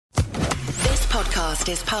podcast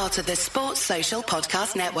is part of the Sports Social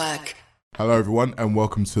Podcast Network. Hello everyone and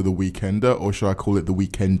welcome to The Weekender, or should I call it The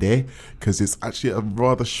Weekender, because it's actually a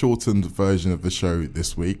rather shortened version of the show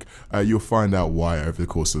this week. You'll find out why over the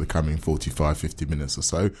course of the coming 45-50 minutes or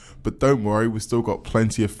so, but don't worry, we've still got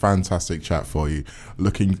plenty of fantastic chat for you.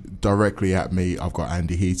 Looking directly at me, I've got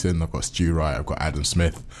Andy Heaton, I've got Stu Wright, I've got Adam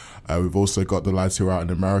Smith. We've also got the lads who are out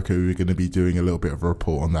in America who are going to be doing a little bit of a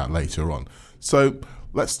report on that later on. So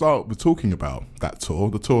let's start with talking about that tour.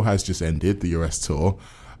 The tour has just ended, the US tour.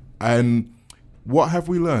 And what have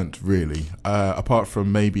we learnt, really, apart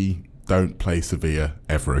from maybe don't play Sevilla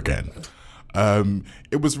ever again?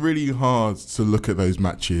 It was really hard to look at those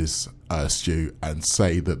matches, Stu, and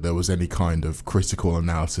say that there was any kind of critical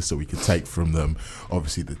analysis that we could take from them.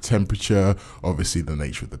 Obviously the temperature, obviously the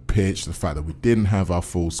nature of the pitch, the fact that we didn't have our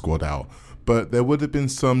full squad out. But there would have been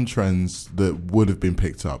some trends that would have been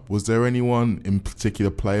picked up. Was there anyone in particular,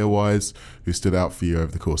 player-wise, who stood out for you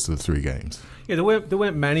over the course of the three games? Yeah, there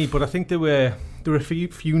weren't many, but I think there were a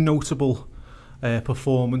few notable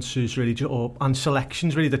performances really, and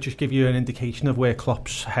selections really, that just give you an indication of where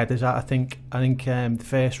Klopp's head is at. I think the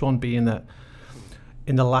first one being that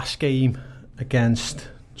in the last game against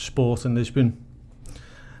Sporting Lisbon,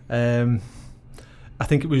 I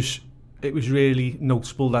think it was really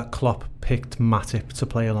noticeable that Klopp picked Matip to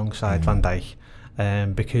play alongside Van Dijk,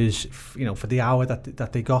 because for the hour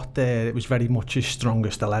that they got there, it was very much his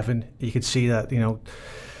strongest 11. You could see that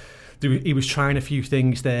he was trying a few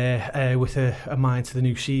things there with a mind to the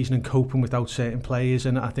new season and coping without certain players,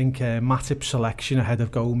 and I think Matip's selection ahead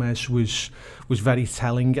of Gomez was very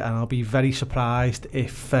telling, and I'll be very surprised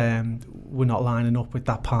if we're not lining up with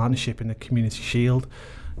that partnership in the Community Shield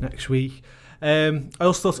next week. I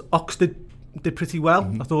also thought Ox did pretty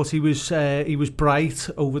well. I thought he was bright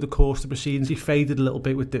over the course of the proceedings. He faded a little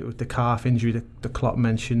bit with the calf injury that Klopp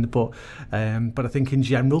mentioned, but I think in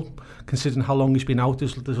general, considering how long he's been out,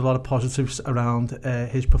 there's a lot of positives around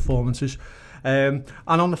his performances. And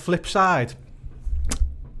on the flip side,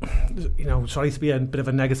 sorry to be a bit of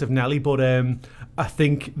a negative Nelly, but I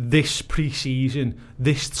think this pre-season,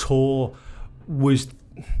 this tour was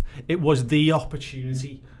the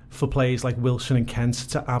opportunity for players like Wilson and Kent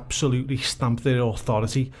to absolutely stamp their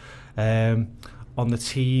authority on the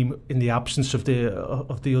team in the absence of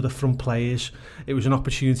the other front players. It was an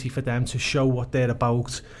opportunity for them to show what they're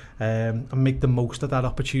about and make the most of that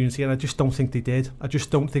opportunity, and I just don't think they did. I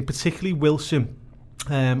just don't think, particularly Wilson,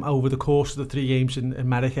 over the course of the three games in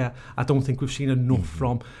America, I don't think we've seen enough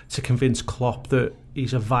from to convince Klopp that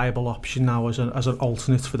he's a viable option now as an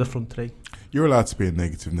alternate for the front three. You're allowed to be a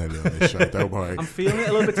negative Nelly on this show, don't worry. I'm feeling it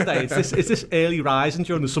a little bit today. It's this early rising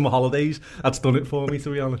during the summer holidays that's done it for me, to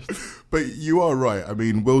be honest. But you are right. I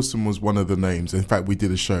mean, Wilson was one of the names. In fact, we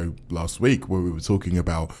did a show last week where we were talking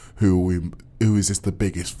about who is this the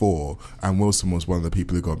biggest for, and Wilson was one of the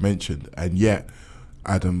people who got mentioned. And yet,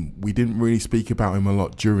 Adam, we didn't really speak about him a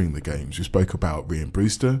lot during the games. We spoke about Ryan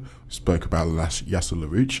Brewster, we spoke about Yasser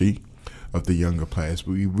Larouci of the younger players,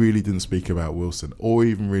 but we really didn't speak about Wilson or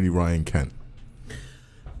even really Ryan Kent.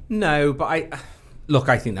 No, but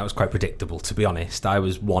I think that was quite predictable, to be honest. I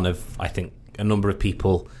was one of, I think, a number of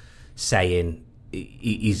people saying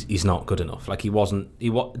he's not good enough. Like,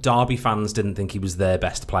 Derby fans didn't think he was their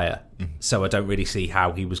best player, so I don't really see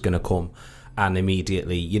how he was going to come and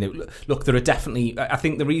immediately, look, there are definitely, I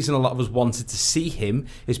think the reason a lot of us wanted to see him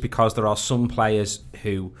is because there are some players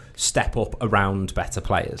who step up around better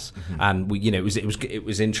players, and it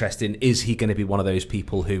was interesting. Is he going to be one of those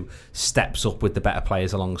people who steps up with the better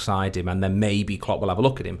players alongside him, and then maybe Klopp will have a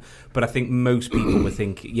look at him? But I think most people would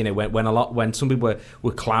think, when some people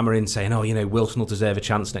were clamouring saying, Wilson will deserve a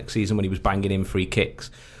chance next season when he was banging in free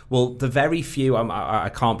kicks. Well, the very few,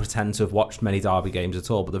 I can't pretend to have watched many Derby games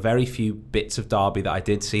at all, but the very few bits of Derby that I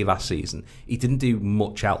did see last season, he didn't do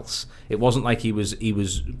much else. It wasn't like he was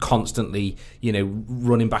constantly,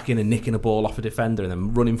 running back in and nicking a ball off a defender and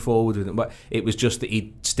then running forward with it. But it was just that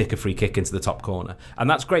he'd stick a free kick into the top corner. And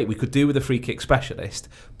that's great. We could do with a free kick specialist,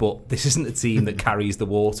 but this isn't a team that carries the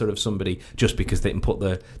water of somebody just because they can put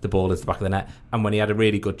the ball into the back of the net. And when he had a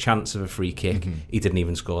really good chance of a free kick, he didn't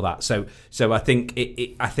even score that. So I think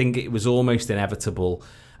it was almost inevitable.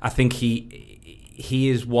 I think he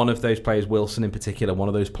is one of those players, Wilson in particular, one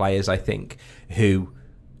of those players I think who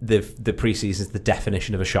the pre-season is the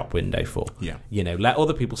definition of a shop window for. Yeah, let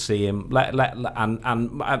other people see him.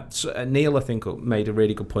 And Neil, I think, made a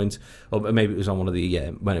really good point, or maybe it was on one of the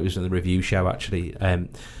when it was in the review show actually. It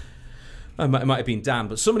might have been Dan,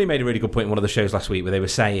 but somebody made a really good point in one of the shows last week where they were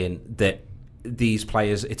saying that these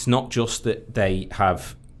players, it's not just that they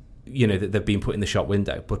have that they've been put in the shop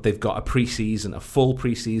window, but they've got a full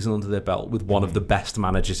pre-season under their belt with one of the best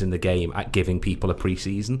managers in the game at giving people a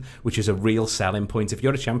pre-season, which is a real selling point. If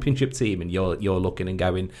you're a championship team and you're looking and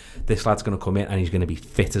going, this lad's going to come in and he's going to be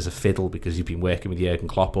fit as a fiddle because you've been working with Jurgen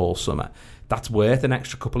Klopp all summer, that's worth an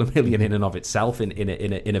extra couple of million in and of itself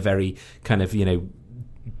in a very kind of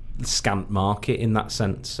scant market in that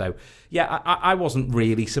sense. So yeah, I wasn't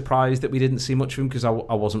really surprised that we didn't see much of him because I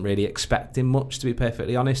wasn't really expecting much, to be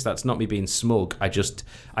perfectly honest. That's not me being smug. I just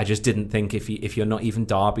didn't think if you're not even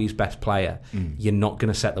Derby's best player, you're not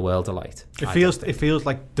going to set the world alight. It feels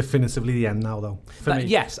like definitively the end now, though. For me.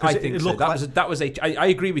 Yes, I think so. I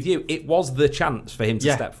agree with you. It was the chance for him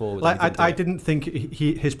to step forward. I didn't think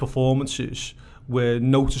his performances were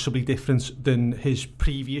noticeably different than his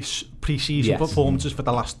previous pre-season performances for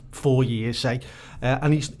the last 4 years, say.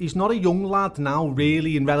 And he's not a young lad now,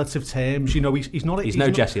 really, in relative terms. He's not. He's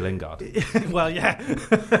no Jesse Lingard. Well, yeah.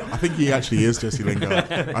 I think he actually is Jesse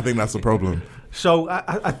Lingard. I think that's the problem. So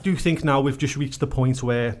I do think now we've just reached the point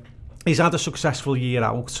where he's had a successful year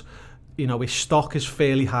out. His stock is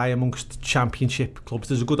fairly high amongst championship clubs.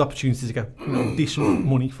 There's a good opportunity to get decent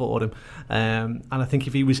money for him. And I think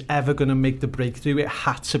if he was ever going to make the breakthrough, it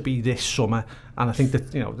had to be this summer. And I think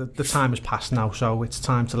that the time has passed now, so it's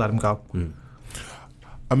time to let him go.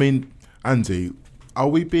 I mean, Andy, are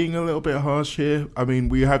we being a little bit harsh here? I mean,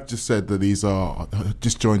 we have just said that these are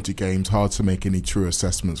disjointed games, hard to make any true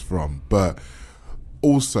assessments from. But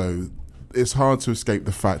also, it's hard to escape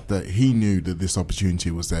the fact that he knew that this opportunity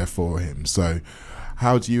was there for him. So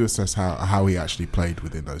how do you assess how he actually played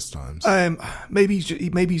within those times? Maybe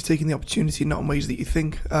he's taking the opportunity not in ways that you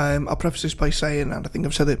think. I'll preface this by saying, and I think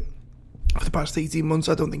I've said it for the past 18 months,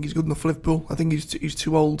 I don't think he's good enough for Liverpool. I think he's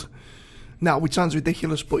too old. Now, which sounds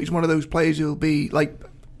ridiculous, but he's one of those players who'll be like,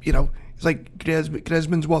 it's like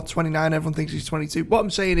Griezmann's 29, everyone thinks he's 22. What I'm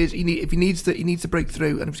saying is, if he needs to break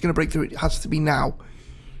through, and if he's going to break through, it has to be now.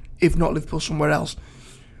 If not Liverpool, somewhere else.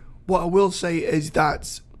 What I will say is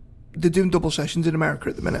that they're doing double sessions in America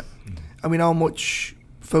at the minute. I mean, how much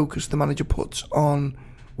focus the manager puts on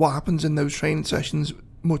what happens in those training sessions,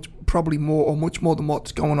 much more than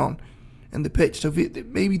what's going on in the pitch. So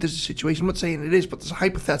maybe there's a situation, I'm not saying it is, but there's a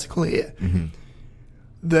hypothetical here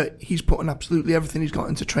that he's putting absolutely everything he's got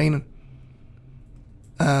into training.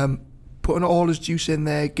 Putting all his juice in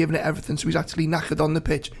there, giving it everything, so he's actually knackered on the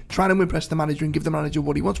pitch, trying to impress the manager and give the manager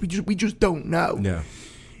what he wants. We just don't know. Yeah.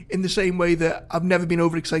 In the same way that I've never been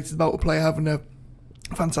overexcited about a player having a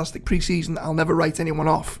fantastic pre-season, I'll never write anyone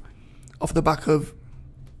off the back of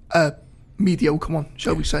a mediocre one,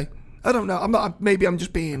 shall we say. I don't know. I'm not. Maybe I'm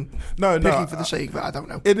just being picky for the sake of it. I don't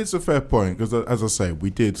know. It is a fair point because, as I say,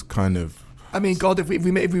 we did kind of. I mean, God, if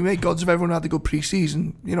we made gods of everyone had a good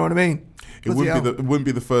pre-season, you know what I mean? It wouldn't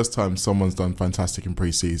be the first time someone's done fantastic in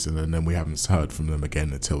pre-season and then we haven't heard from them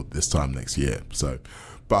again until this time next year. So,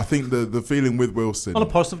 but I think the feeling with Wilson. On a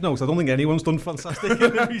positive note, I don't think anyone's done fantastic in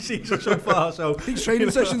the pre-season so far. So these training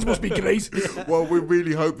sessions must be great. Yeah. Well, we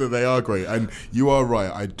really hope that they are great, and you are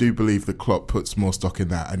right. I do believe that Klopp puts more stock in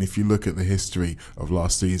that. And if you look at the history of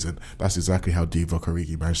last season, that's exactly how Divock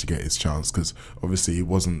Origi managed to get his chance, because obviously he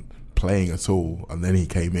wasn't playing at all, and then he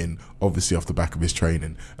came in obviously off the back of his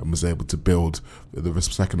training and was able to build the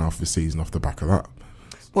second half of the season off the back of that.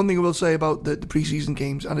 One thing I will say about the pre-season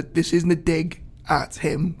games, and this isn't a dig at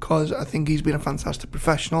him, because I think he's been a fantastic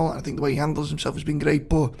professional. I think the way he handles himself has been great,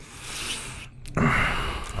 but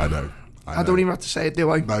I know. I don't even have to say it, do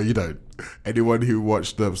I? No, you don't. Anyone who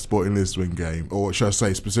watched the Sporting Lisbon game, or should I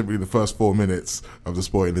say specifically the first 4 minutes of the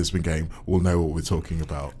Sporting Lisbon game, will know what we're talking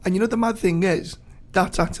about. And the mad thing is,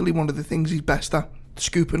 that's actually one of the things he's best at,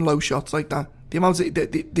 scooping low shots like that. The amount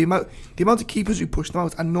of keepers who push them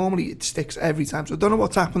out, and normally it sticks every time. So I don't know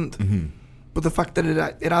what's happened, but the fact that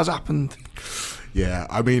it has happened. Yeah,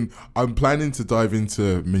 I mean, I'm planning to dive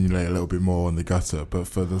into Mignolet a little bit more on the gutter, but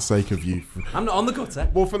for the sake of you... I'm not on the gutter.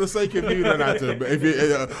 Well, for the sake of you then, Adam,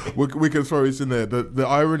 we can throw this in there. The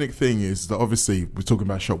ironic thing is that obviously we're talking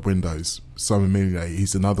about shop windows. Simon Mignolet,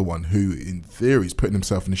 he's another one who, in theory, is putting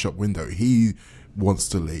himself in the shop window. He wants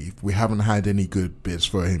to leave. We haven't had any good bits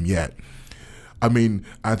for him yet. I mean,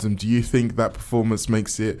 Adam, do you think that performance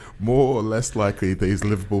makes it more or less likely that he's a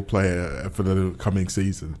Liverpool player for the coming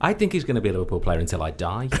season? I think he's going to be a Liverpool player until I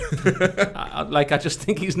die. I just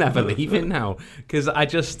think he's never leaving now, because I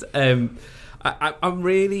just, I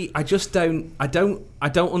don't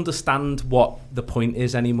understand what the point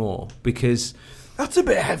is anymore, because. That's a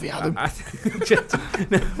bit heavy, Adam. I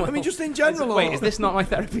mean, just in general. Wait, is this not my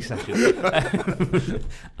therapy session?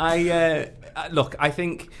 Look, I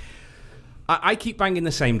think I keep banging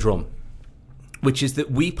the same drum which is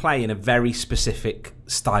that we play in a very specific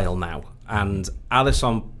style now, and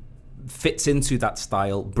Alisson fits into that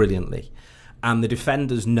style brilliantly. And the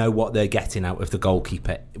defenders know what they're getting out of the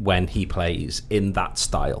goalkeeper when he plays in that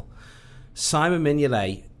style. Simon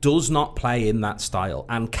Mignolet does not play in that style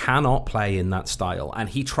and cannot play in that style. And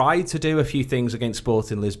he tried to do a few things against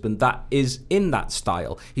Sporting Lisbon that is in that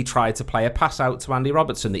style. He tried to play a pass out to Andy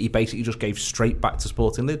Robertson that he basically just gave straight back to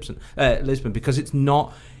Sporting Lisbon because it's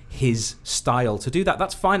not his style to do that.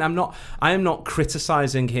 That's fine. I am not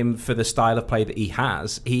criticising him for the style of play that he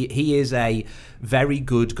has. He is a very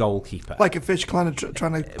good goalkeeper, like a fish trying to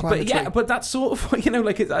climb a tree. But that's sort of,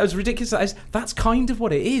 like as ridiculous as that's kind of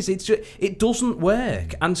what it is. It's just, it doesn't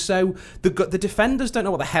work, and so the defenders don't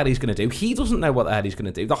know what the hell he's going to do. He doesn't know what the hell he's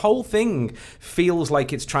going to do. The whole thing feels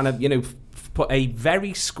like it's trying to put a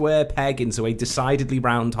very square peg into a decidedly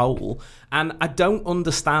round hole, and I don't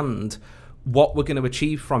understand what we're going to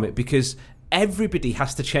achieve from it, because everybody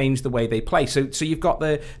has to change the way they play. So you've got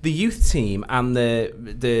the youth team and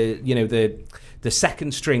the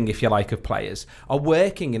second string, if you like, of players are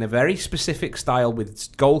working in a very specific style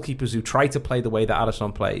with goalkeepers who try to play the way that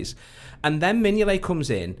Alisson plays. And then Mignolet comes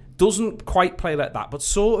in, doesn't quite play like that, but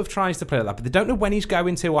sort of tries to play like that, but they don't know when he's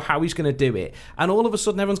going to or how he's going to do it. And all of a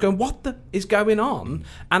sudden everyone's going, what the is going on?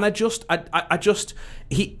 And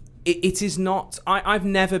it is not... I've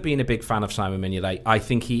never been a big fan of Simon Mignolet. I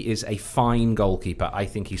think he is a fine goalkeeper. I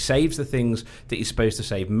think he saves the things that he's supposed to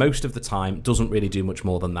save most of the time, doesn't really do much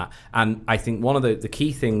more than that. And I think one of the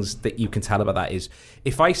key things that you can tell about that is,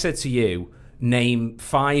 if I said to you, name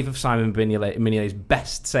 5 of Simon Mignolet's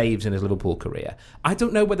best saves in his Liverpool career, I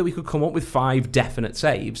don't know whether we could come up with 5 definite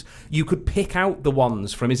saves. You could pick out the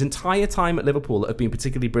ones from his entire time at Liverpool that have been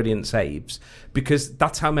particularly brilliant saves, because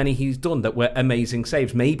that's how many he's done that were amazing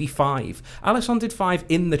saves. Maybe 5. Alisson did 5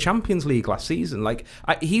 in the Champions League last season.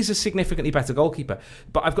 He's a significantly better goalkeeper,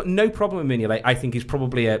 but I've got no problem with Mignolet. I think he's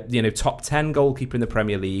probably a top 10 goalkeeper in the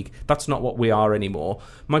Premier League. That's not what we are anymore.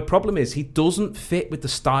 My problem is he doesn't fit with the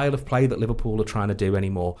style of play that Liverpool are trying to do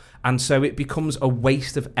anymore, and so it becomes a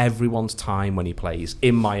waste of everyone's time when he plays,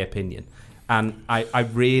 in my opinion. And I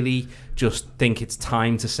really just think it's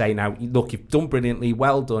time to say now, look, you've done brilliantly,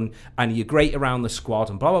 well done, and you're great around the squad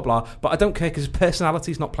and blah blah blah, but I don't care, because his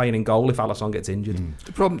personality's not playing in goal if Alisson gets injured.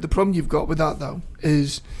 The problem you've got with that, though,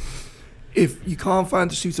 is if you can't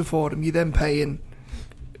find a suitor for him, you're then paying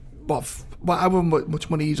however much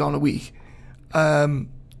money he's on a week.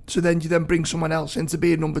 So then you then bring someone else in to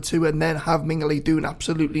be a number 2, and then have Mignolet doing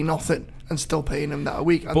absolutely nothing and still paying him that a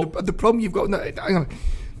week. And the problem you've got,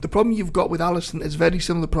 the problem you've got with Alisson is very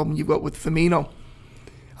similar to the problem you've got with Firmino.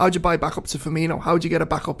 How'd you buy backup to Firmino? How'd you get a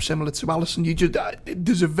backup similar to Alisson?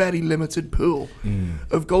 There's a very limited pool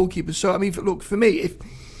of goalkeepers. So I mean, look, for me, if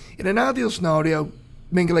in an ideal scenario,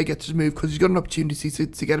 Mignolet gets his move because he's got an opportunity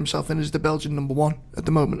to get himself in as the Belgian number 1 at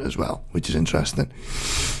the moment as well, which is interesting.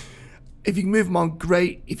 If you can move him on,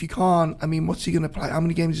 great. If you can't, I mean, what's he going to play? How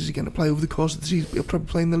many games is he going to play over the course of the season? He'll probably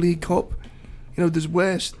play in the League Cup. There's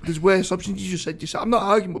worse options. You just said yourself. I'm not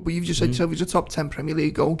arguing, but you've just said yourself he's a top 10 Premier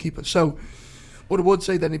League goalkeeper. So, what I would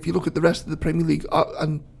say then, if you look at the rest of the Premier League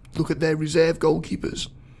and look at their reserve goalkeepers,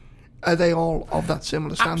 are they all of that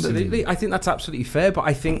similar standard? Absolutely. I think that's absolutely fair, but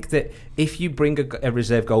I think that if you bring a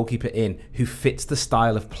reserve goalkeeper in who fits the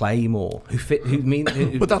style of play more, but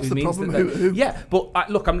that's the problem. Yeah, but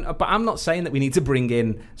I'm not saying that we need to bring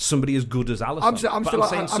in somebody as good as Alisson.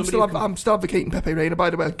 I'm still advocating Pepe Reina, by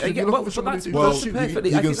the way. You can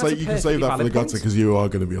save that for the gutter, because you are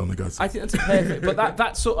going to be on the gutter. I think that's perfect. But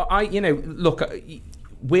that's sort of, look.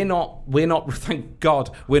 We're not. Thank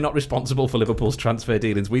God, we're not responsible for Liverpool's transfer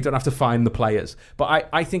dealings. We don't have to find the players. But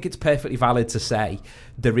I think it's perfectly valid to say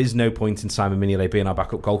there is no point in Simon Mignolet being our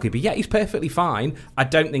backup goalkeeper. Yeah, he's perfectly fine. I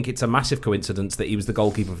don't think it's a massive coincidence that he was the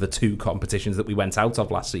goalkeeper of the 2 competitions that we went out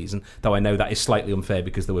of last season. Though I know that is slightly unfair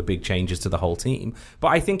because there were big changes to the whole team. But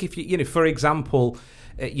I think if you for example,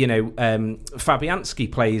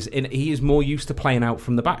 Fabianski plays in. He is more used to playing out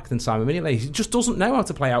from the back than Simon Mignolet. He just doesn't know how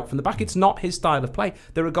to play out from the back. It's not his style of play.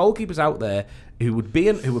 There are goalkeepers out there who would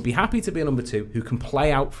be happy to be a number 2, who can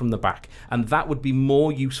play out from the back, and that would be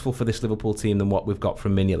more useful for this Liverpool team than what we've got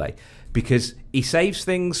from Mignolet, because he saves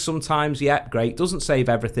things sometimes. Yeah, great. Doesn't save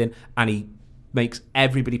everything, and he makes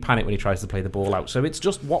everybody panic when he tries to play the ball out. So it's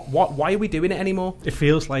just why are we doing it anymore? It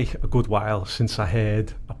feels like a good while since I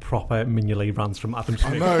heard a proper Mignolet rants from Adam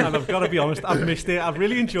Smith. And I've got to be honest, I've missed it. I've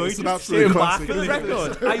really enjoyed just sitting back. For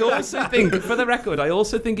the record, I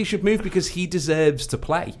also think he should move because he deserves to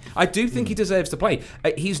play. I do think he deserves to play.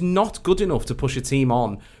 He's not good enough to push a team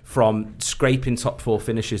on from scraping top 4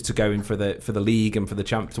 finishes to going for the league and for the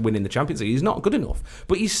to winning the Champions League. He's not good enough,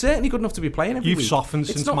 but he's certainly good enough to be playing every week. You've softened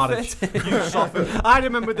since marriage. You've softened. I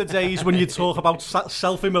remember the days when you talk about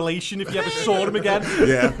self-immolation if you ever saw him again.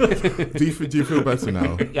 Yeah. Do you feel better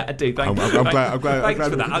now? Yeah, I do. Thanks. I'm glad. Thanks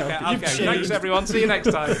for that. Okay. Thanks, everyone. See you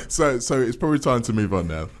next time. So it's probably time to move on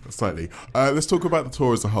now, slightly. Let's talk about the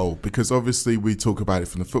tour as a whole, because obviously we talk about it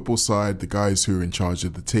from the football side. The guys who are in charge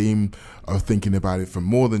of the team are thinking about it from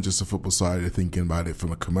more than just the football side. They're thinking about it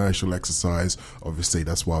from a commercial exercise. Obviously,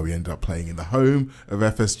 that's why we ended up playing in the home of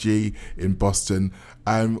FSG in Boston.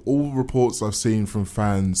 And all reports I've seen from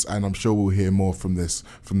fans, and I'm sure we'll hear more from this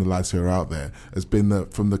from the lads who are out there, has been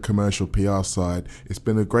that from the commercial PR side, it's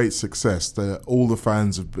been a great success. All the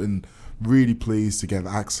fans have been really pleased to get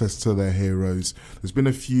access to their heroes. There's been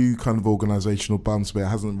a few kind of organisational bumps, but it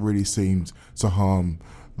hasn't really seemed to harm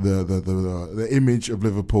the image of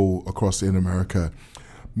Liverpool across in America.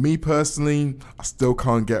 Me personally, I still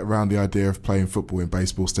can't get around the idea of playing football in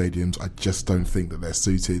baseball stadiums. I just don't think that they're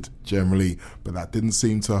suited generally, but that didn't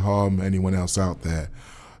seem to harm anyone else out there.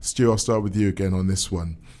 Stu, I'll start with you again on this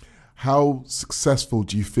one. How successful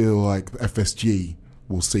do you feel like FSG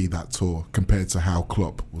will see that tour compared to how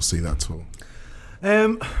Klopp will see that tour?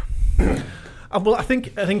 Well, I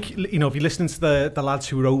think if you're listening to the lads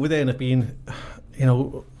who were over there and have been,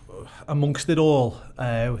 amongst it all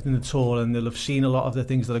within the tour, and they'll have seen a lot of the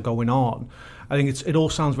things that are going on, I think it all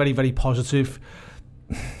sounds very, very positive.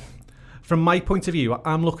 From my point of view,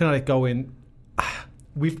 I'm looking at it going,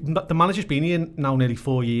 the manager's been here now nearly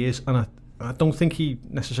 4 years, and I don't think he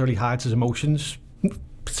necessarily hides his emotions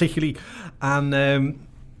particularly, and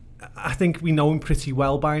I think we know him pretty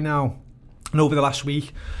well by now. And over the last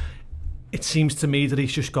week, it seems to me that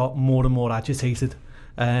he's just got more and more agitated.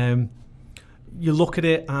 You look at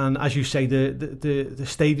it, and as you say, the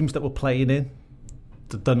stadiums that we're playing in,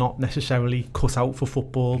 they're not necessarily cut out for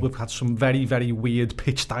football. We've had some very, very weird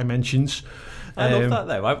pitch dimensions. I love that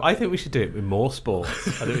though. I think we should do it with more sports.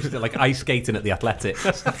 I think we should do like ice skating at the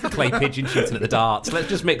athletics, clay pigeon shooting at the darts. Let's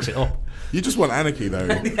just mix it up. You just want anarchy though.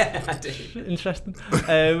 Yeah, I do. Interesting.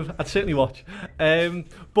 I'd certainly watch.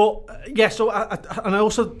 But yeah, so I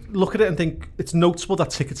also look at it and think it's noticeable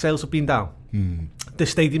that ticket sales have been down. The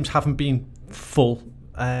stadiums haven't been full.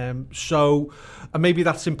 So maybe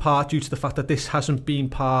that's in part due to the fact that this hasn't been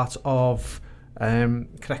part of...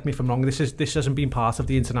 correct me if I'm wrong. This hasn't been part of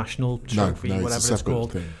the international trophy, whatever it's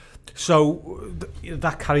called. Thing. So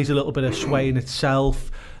that carries a little bit of sway in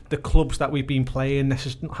itself. The clubs that we've been playing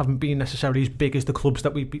haven't been necessarily as big as the clubs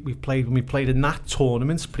that we've played when we played in that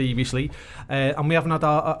tournament previously, and we haven't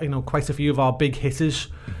had quite a few of our big hitters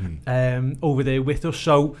over there with us.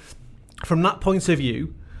 So from that point of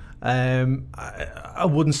view, I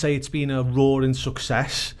wouldn't say it's been a roaring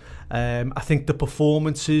success. I think the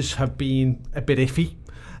performances have been a bit iffy.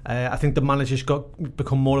 I think the manager's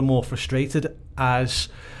become more and more frustrated as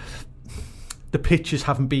the pitches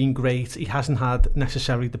haven't been great. He hasn't had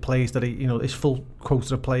necessarily the players that his full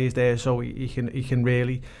quota of players there, so he can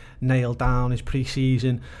really nail down his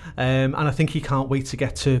pre-season. And I think he can't wait to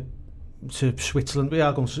get to Switzerland. We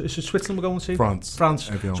are going. Is it Switzerland we're going to? France.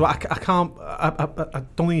 Evian. So I can't. I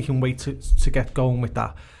don't think he can wait to get going with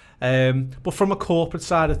that. But from a corporate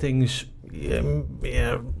side of things,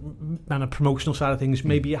 and a promotional side of things,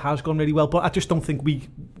 maybe it has gone really well. But I just don't think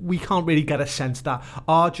we can't really get a sense that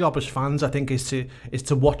our job as fans, I think, is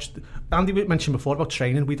to watch. Andy mentioned before about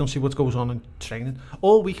training. We don't see what goes on in training.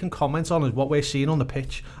 All we can comment on is what we're seeing on the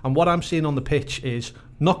pitch, and what I'm seeing on the pitch is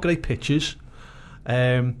not great pitches,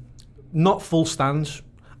 not full stands,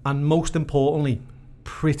 and most importantly,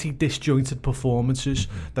 pretty disjointed performances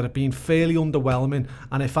that have been fairly underwhelming.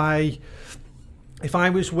 And if I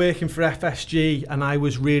was working for FSG and I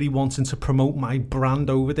was really wanting to promote my brand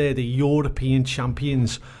over there, the European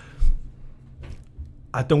champions,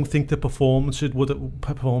 I don't think the performances would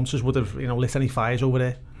have lit any fires over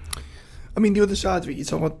there. I mean, the other side of it, you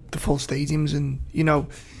talk about the full stadiums, and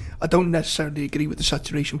I don't necessarily agree with the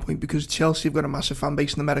saturation point, because Chelsea have got a massive fan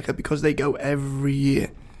base in America because they go every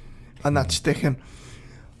year, and that's sticking.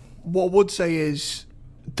 What I would say is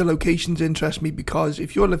the locations interest me, because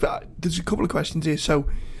if you're there's a couple of questions here. So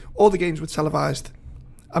all the games were televised.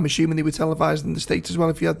 I'm assuming they were televised in the States as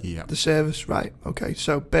well if you had the service, right? Okay,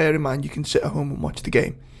 so bear in mind you can sit at home and watch the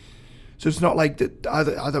game. So it's not like I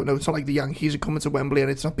don't know. It's not like the Yankees are coming to Wembley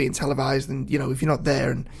and it's not being televised, and if you're not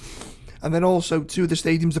there, and and then also two of the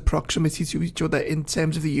stadiums, the proximity to each other in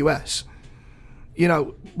terms of the US. You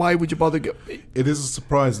know, why would you bother? It is a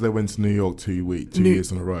surprise they went to New York 2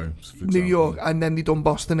 years in a row. New York, and then they done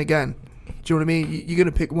Boston again. Do you know what I mean? You're going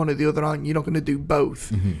to pick one or the other, aren't you? You're not going to do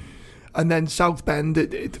both. Mm-hmm. And then South Bend,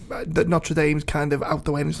 Notre Dame's kind of out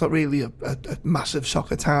the way, and it's not really a massive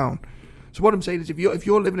soccer town. So what I'm saying is, if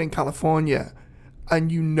you're living in California,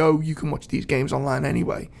 and you know you can watch these games online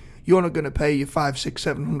anyway, you're not going to pay your $500,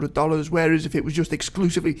 $600, $700. Whereas if it was just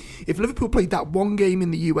exclusively, if Liverpool played that one game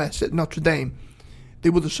in the US at Notre Dame, they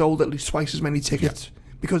would have sold at least twice as many tickets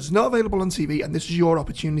because it's not available on TV, and this is your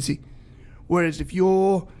opportunity. Whereas if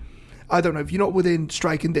you're, I don't know, if you're not within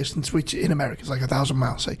striking distance, which in America is like 1,000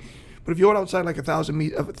 miles, say, but if you're outside like a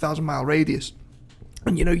 1,000 mile radius,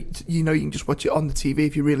 and you know you can just watch it on the TV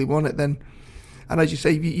if you really want it, then, and as you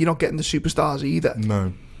say, you're not getting the superstars either.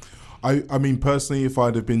 No. I mean, personally, if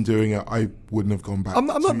I'd have been doing it, I wouldn't have gone back. I'm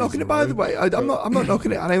not knocking it, by the way. I'm not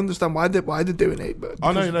knocking it, and I understand why they're doing it. But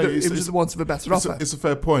it was the want of a better offer. It's a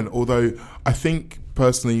fair point. Although I think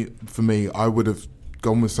personally, for me, I would have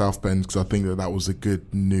gone with South Bend because I think that was a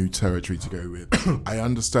good new territory to go with. I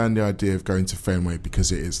understand the idea of going to Fenway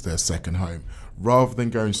because it is their second home. Rather than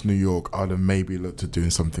going to New York, I'd have maybe looked at doing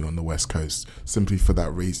something on the West Coast simply for that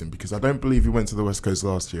reason, because I don't believe he went to the West Coast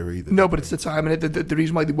last year either. No, but it's the time, and the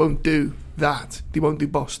reason why they won't do that, they won't do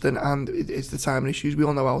Boston, and it's the time and issues. We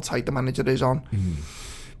all know how tight the manager is on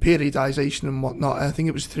periodisation and whatnot. I think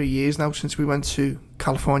it was 3 years now since we went to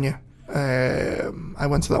California. I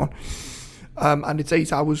went to that one. And it's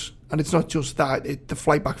 8 hours, and it's not just that. The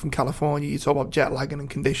flight back from California, you talk about jet lagging and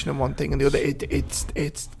conditioning one thing and the other.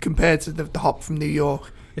 It's compared to the hop from New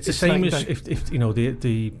York. It's the same as if you know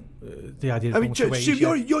the idea. I mean,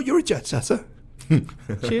 you're a jet setter.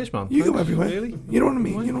 Cheers, man. You Thanks. go everywhere. Really? You know what I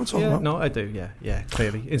mean? You know what I'm talking about? No, I do. Yeah,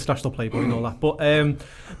 clearly international playboy and all that.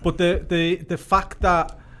 But the fact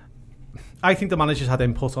that I think the managers had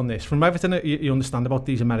input on this. From everything that you understand about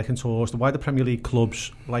these American tours, why the Premier League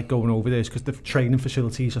clubs like going over this, because the training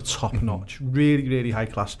facilities are top notch, really, really high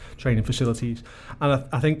class training facilities. And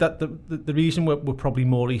I think that the reason we're probably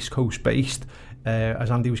more East Coast based, as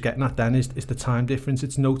Andy was getting at then, is the time difference.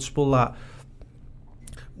 It's noticeable that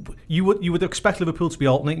you would expect Liverpool to be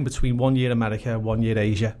alternating between 1 year America, 1 year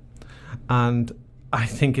Asia, and I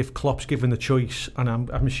think if Klopp's given the choice, and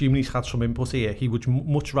I'm assuming he's had some input here, he would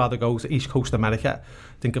much rather go to East Coast America.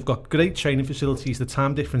 I think I've got great training facilities. The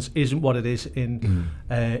time difference isn't what it is in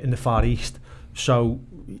the Far East. So,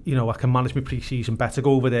 you know, I can manage my pre-season better,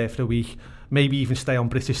 go over there for a week, maybe even stay on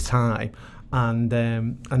British time, and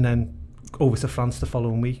then over to France the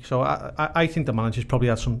following week. So I think the manager's probably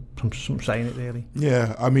had some say in it, really.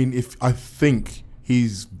 Yeah, I mean, I think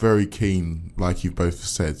he's very keen, like you both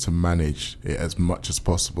said, to manage it as much as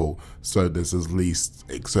possible so there's as least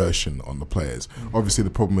exertion on the players. Obviously, the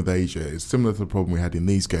problem with Asia is similar to the problem we had in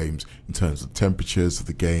these games in terms of temperatures of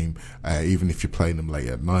the game. Even if you're playing them late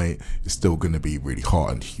at night, it's still going to be really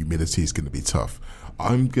hot and humidity is going to be tough.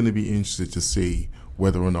 I'm going to be interested to see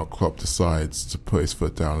whether or not Klopp decides to put his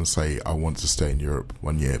foot down and say, I want to stay in Europe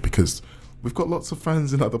 1 year, because we've got lots of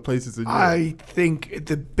fans in other places in Europe. I think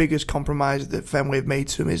the biggest compromise that Fenway have made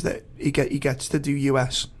to him is that he gets to do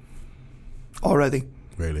US already.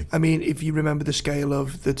 Really? I mean, if you remember the scale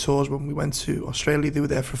of the tours when we went to Australia, they were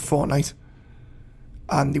there for a fortnight,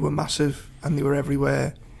 and they were massive, and they were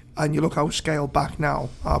everywhere. And you look how scaled back now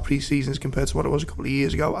our pre-seasons compared to what it was a couple of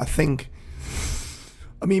years ago.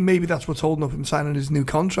 I mean, maybe that's what's holding up him signing his new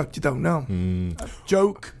contract. You don't know.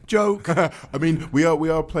 Joke. I mean, we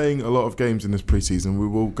are playing a lot of games in this pre-season. We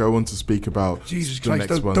will go on to speak about Jesus the Christ,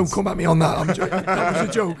 next ones. don't come at me on that. I'm joking. That was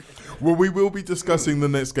a joke. Well, we will be discussing the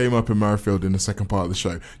next game up in Murrayfield in the second part of the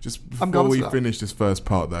show. Just before we finish this first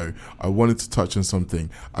part, though, I wanted to touch on something.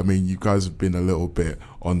 I mean, you guys have been a little bit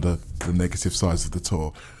on the negative sides of the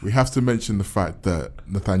tour. We have to mention the fact that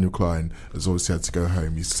Nathaniel Klein has obviously had to go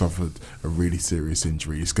home. He's suffered a really serious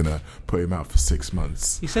injury. He's going to put him out for 6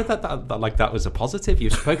 months. You said that like that was a positive.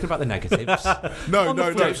 You've spoken about the negatives. No.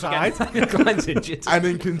 Klein's injured. And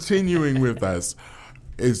then continuing with that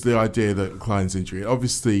is the idea that Klein's injury.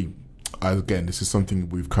 Obviously, again, this is something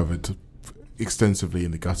we've covered extensively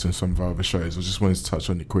in the gutter and some of our other shows. I just wanted to touch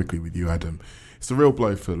on it quickly with you, Adam. It's a real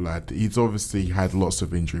blow for the lad. He's obviously had lots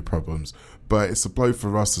of injury problems, but it's a blow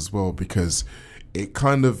for us as well, because it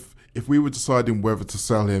kind of, if we were deciding whether to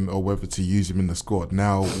sell him or whether to use him in the squad,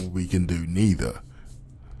 now we can do neither.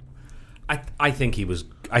 I think he was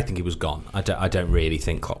gone. I don't really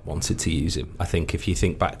think Klopp wanted to use him. I think if you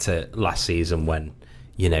think back to last season when,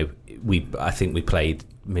 you know, I think we played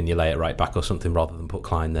Mignolet at right back or something rather than put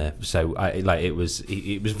Klein there. So it was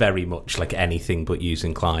very much like anything but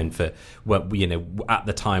using Klein for at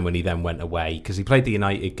the time when he then went away, because he played the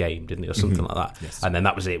United game, didn't he, or something like that. Yes. And then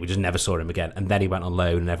that was it. We just never saw him again. And then he went on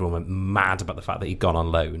loan, and everyone went mad about the fact that he'd gone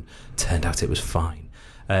on loan. Turned out it was fine.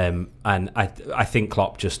 And I think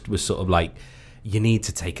Klopp just was sort of like, you need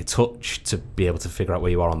to take a touch to be able to figure out where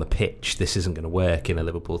you are on the pitch. This isn't going to work in a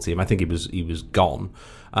Liverpool team. I think he was gone,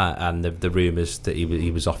 and the rumours that he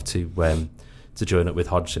was off to join up with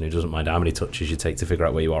Hodgson, who doesn't mind how many touches you take to figure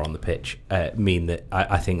out where you are on the pitch, mean that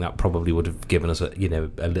I think that probably would have given us a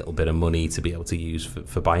little bit of money to be able to use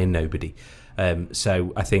for buying nobody.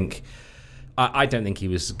 So I think. I don't think he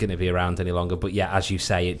was going to be around any longer, but yeah, as you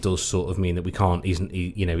say, it does sort of mean that we can't. He's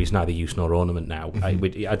neither use nor ornament now. I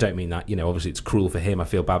don't mean that. Obviously, it's cruel for him. I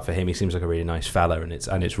feel bad for him. He seems like a really nice fella, and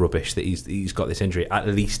it's rubbish that he's got this injury. At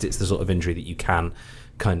least it's the sort of injury that you can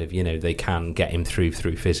kind of they can get him through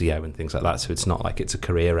physio and things like that. So it's not like it's a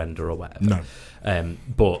career ender or whatever. No.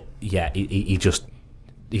 But yeah,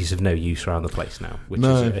 he's of no use around the place now, which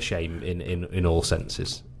is a shame in all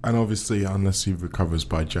senses. And obviously, unless he recovers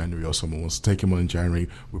by January or someone wants to take him on in January,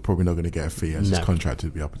 we're probably not going to get a fee, as his contract will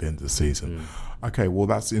be up at the end of the season. Okay, well,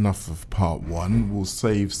 that's enough of part one. We'll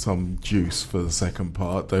save some juice for the second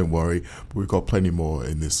part, don't worry. But we've got plenty more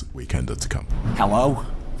in this Weekender to come. Hello,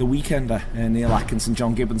 the Weekender. Neil Atkinson,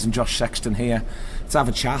 John Gibbons and Josh Sexton here to have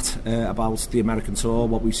a chat about the American tour,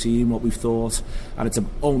 what we've seen, what we've thought, and it's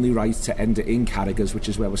only right to end it in Carragher's, which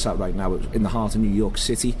is where we're sat right now, in the heart of New York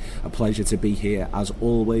City. A pleasure to be here as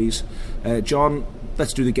always. John,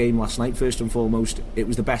 let's do the game last night first and foremost. It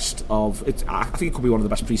was the best of it. I think it could be one of the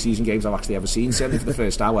best pre-season games I've actually ever seen, certainly for the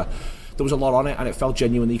first hour. There was a lot on it and it felt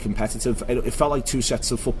genuinely competitive. It felt like two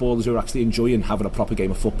sets of footballers who were actually enjoying having a proper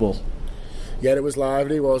game of football. Yeah, it was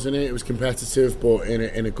lively, wasn't it? It was competitive, but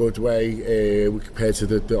in a good way. Compared to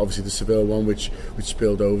the obviously the Seville one, which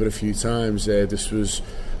spilled over a few times. This was,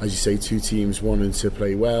 as you say, two teams wanting to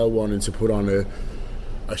play well, wanting to put on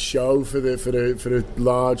a show for the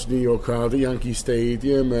large New York crowd at Yankee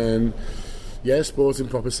Stadium, and yeah, Sporting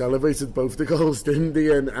proper celebrated both the goals, didn't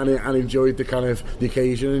they? And enjoyed the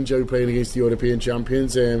occasion, enjoyed playing against the European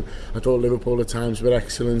champions. I thought Liverpool at times were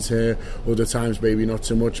excellent here, other times maybe not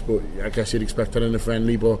so much, but I guess you'd expect that in a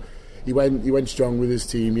friendly. But he went strong with his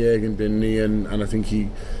team, Jürgen, didn't he? And I think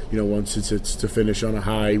he wanted to finish on a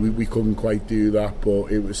high. We couldn't quite do that,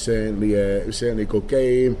 but it was certainly a good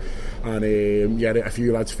game. And a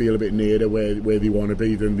few lads feel a bit nearer where they want to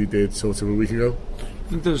be than they did sort of a week ago.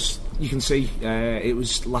 You can see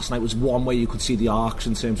last night was one where you could see the arcs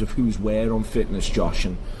in terms of who's where on fitness, Josh,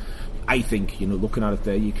 and I think looking at it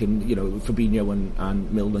there, you can Fabinho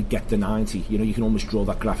and Milner get the 90. You can almost draw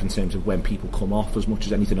that graph in terms of when people come off as much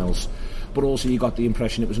as anything else. But also you got the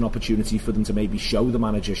impression it was an opportunity for them to maybe show the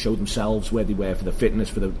manager, show themselves where they were for the fitness,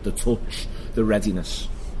 for the touch, the readiness.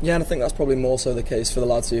 Yeah, and I think that's probably more so the case for the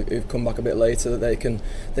lads who've come back a bit later, that they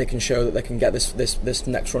can show that they can get this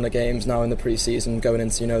next run of games now in the pre-season, going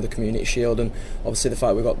into the Community Shield, and obviously the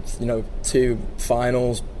fact we've got two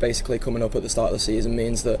finals basically coming up at the start of the season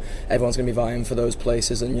means that everyone's going to be vying for those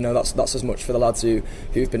places, and that's as much for the lads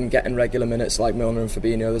who've been getting regular minutes like Milner and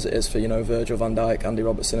Fabinho as it is for Virgil van Dijk, Andy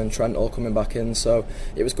Robertson and Trent all coming back in. So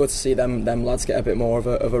it was good to see them lads get a bit more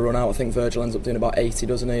of a run out. I think Virgil ends up doing about 80,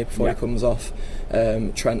 doesn't he, before he comes off.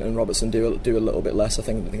 Trent and Robertson do a little bit less. I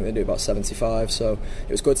think they do about 75. So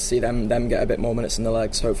it was good to see them get a bit more minutes in the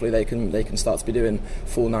legs. Hopefully they can start to be doing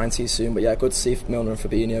full 90s soon. But yeah, good to see Milner and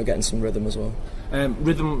Fabinho getting some rhythm as well.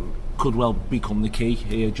 Rhythm could well become the key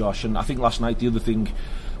here, Josh. And I think last night the other thing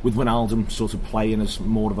with Wijnaldum sort of playing as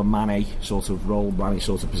more of a Mane sort of role, Mane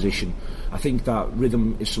sort of position, I think that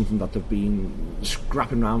rhythm is something that they've been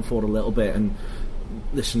scrapping around for a little bit. And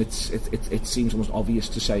listen, it seems almost obvious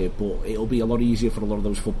to say it, but it'll be a lot easier for a lot of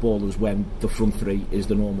those footballers when the front three is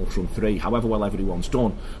the normal front three, however well everyone's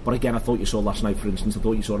done. But again, I thought you saw last night, for instance, I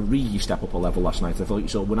thought you saw Origi step up a level last night. I thought you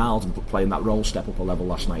saw Wijnaldum playing that role step up a level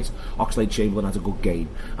last night. Oxlade-Chamberlain had a good game,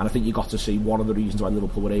 and I think you got to see one of the reasons why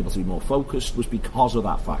Liverpool were able to be more focused was because of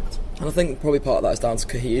that fact. And I think probably part of that is down to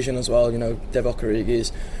cohesion as well. Divock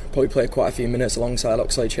Origi's probably played quite a few minutes alongside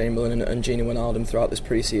Oxlade-Chamberlain and Gini Wijnaldum throughout this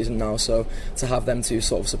pre-season now, so to have them two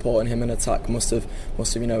sort of supporting him in attack must have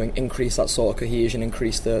increased that sort of cohesion,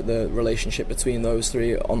 increased the relationship between those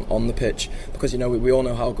three on the pitch, because we all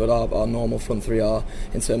know how good our normal front three are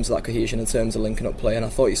in terms of that cohesion, in terms of linking up play, and I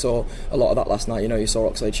thought you saw a lot of that last night. You saw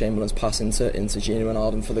Oxlade-Chamberlain's pass into Gini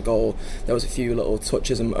Wijnaldum for the goal. There was a few little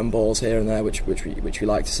touches and balls here and there which we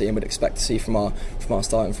like to see and would expect to see from our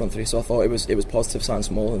starting front three, so I thought it was positive signs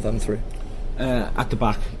from all of them three. At the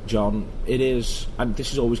back, John, it is, and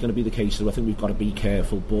this is always going to be the case, so I think we've got to be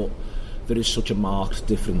careful, but there is such a marked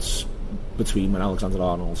difference between when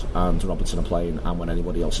Alexander-Arnold and Robertson are playing and when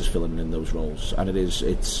anybody else is filling in those roles. And there's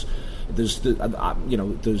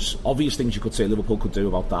obvious things you could say Liverpool could do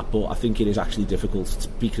about that, but I think it is actually difficult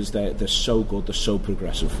because they're so good, they're so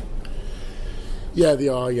progressive. Yeah, they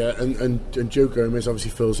are, yeah, and Joe Gomez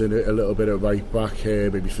obviously fills in a little bit at right back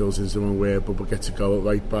here, maybe fills in the wrong way, but gets a go at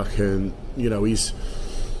right back, and he's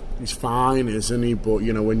fine, isn't he? But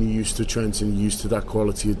when you're used to Trent and you're used to that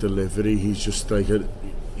quality of delivery, he's just like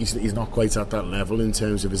he's not quite at that level in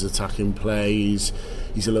terms of his attacking play. He's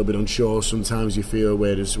a little bit unsure sometimes, you feel,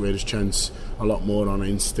 whereas Trent's a lot more on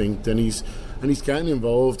instinct, and he's getting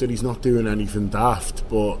involved and he's not doing anything daft,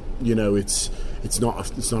 but it's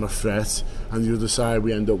not a threat. And the other side,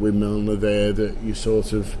 we end up with Milner there that you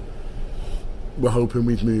sort of were hoping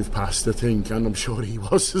we'd move past, I think, and I'm sure he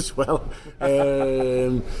was as well.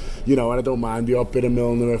 And I don't mind the odd bit of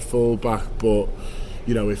Milner at full back, but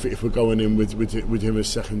if we're going in with him as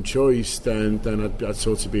second choice, then I'd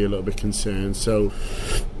sort of be a little bit concerned. So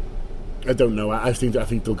I don't know. I think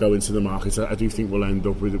they'll go into the market. I do think we'll end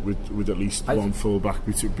up with at least one full back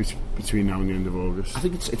between now and the end of August. I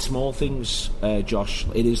think it's small things, Josh.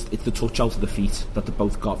 It's the touch out of the feet that they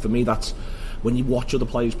both got. For me, that's when you watch other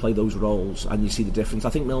players play those roles and you see the difference.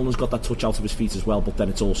 I think Milner's got that touch out of his feet as well, but then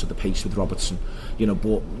it's also the pace with Robertson.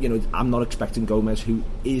 But I'm not expecting Gomez, who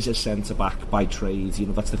is a centre back by trade.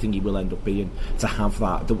 That's the thing he will end up being, to have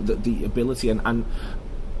that the ability and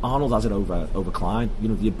Arnold has it over Klein.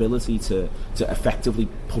 The ability to effectively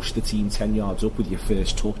push the team 10 yards up with your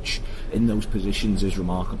first touch in those positions is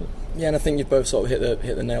remarkable. Yeah, and I think you've both sort of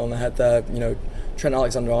hit the nail on the head there. Trent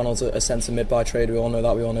Alexander-Arnold's a centre mid by trade. We all know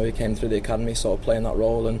that. We all know he came through the academy sort of playing that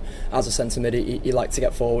role, and as a centre mid he liked to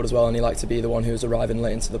get forward as well, and he liked to be the one who was arriving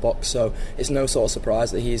late into the box. So it's no sort of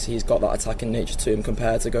surprise that he's got that attacking nature to him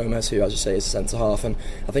compared to Gomez, who, as you say, is a centre half. And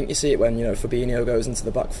I think you see it when Fabinho goes into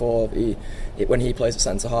the back four. When he plays at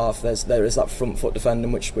centre half, there is that front foot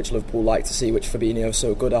defending which Liverpool like to see, which Fabinho is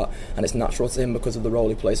so good at, and it's natural to him because of the role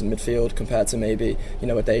he plays in midfield compared to maybe a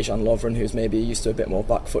Dejan Lovren, who's maybe used to a bit more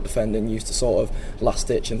back foot defending, used to sort of last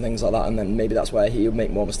ditch and things like that, and then maybe that's where he would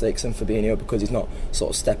make more mistakes than Fabinho because he's not sort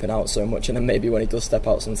of stepping out so much, and then maybe when he does step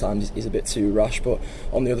out sometimes he's a bit too rash. But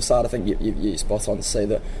on the other side, I think you're spot on to say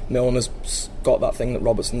that Milner's got that thing that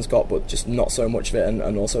Robertson's got, but just not so much of it,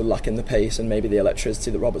 and also lacking the pace and maybe the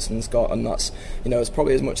electricity that Robertson's got, and that's it's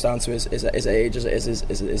probably as much down to his age as it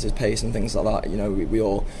is his pace and things like that. We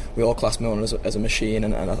all class Milner as a machine,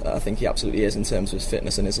 and I think he absolutely is in terms of his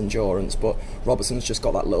fitness and his endurance, but Robertson's just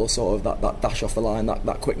got that little sort of that dash off the line,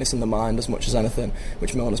 that quickness in the mind as much as anything,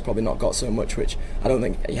 which Milner's probably not got so much, which I don't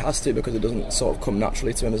think he has to because it doesn't sort of come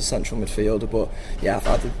naturally to him as a central midfielder. But yeah,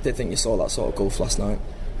 I did think you saw that sort of gulf last night.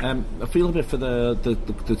 I feel a bit for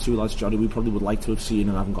the two lads, Johnny, we probably would like to have seen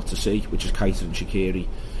and haven't got to see, which is Keita and Shaqiri,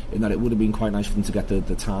 in that it would have been quite nice for them to get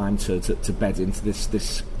the time to bed into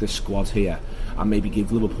this squad here and maybe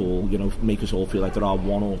give Liverpool, make us all feel like there are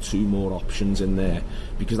one or two more options in there,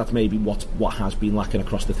 because that's maybe what has been lacking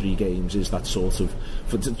across the three games, is that sort of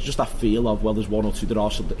just that feel of, well, there's one or two,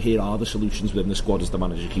 here are the solutions within the squad, as the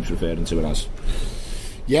manager keeps referring to it as.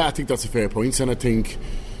 Yeah, I think that's a fair point, and I think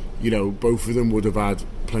both of them would have had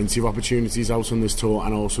plenty of opportunities out on this tour,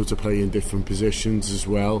 and also to play in different positions as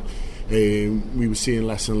well. We were seeing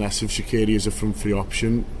less and less of Shaqiri as a front three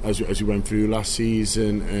option as we went through last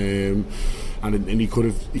season, and he could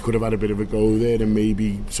have had a bit of a go there and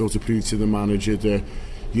maybe sort of prove to the manager that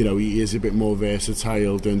he is a bit more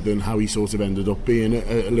versatile than how he sort of ended up being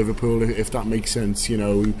at Liverpool, if that makes sense. It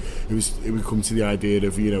would come to the idea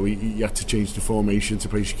of he had to change the formation to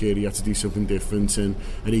play Shaqiri, he had to do something different, and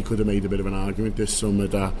he could have made a bit of an argument this summer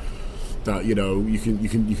that you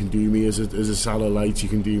can do me as a Salah light, you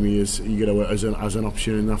can do me as as an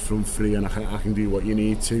option in that front three, and I can do what you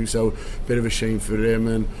need to. So bit of a shame for him,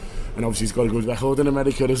 and obviously he's got a good record in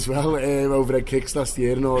America as well, overhead kicks last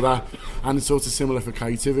year and all that, and it's sort of similar for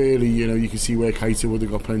Keita really. You can see where Keita would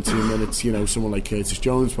have got plenty of minutes. Someone like Curtis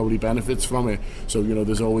Jones probably benefits from it, so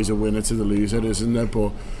there's always a winner to the loser, isn't there?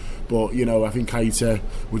 But I think Keita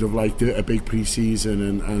would have liked a big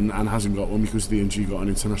pre-season and hasn't got one because of the injury he got on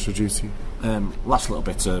international duty. Last little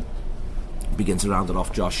bit to begin to round it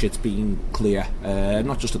off, Josh. It's been clear,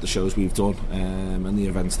 not just at the shows we've done and the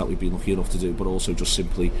events that we've been lucky enough to do, but also just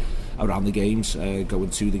simply around the games, going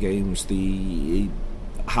to the games,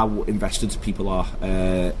 how invested people are.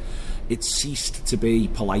 It's ceased to be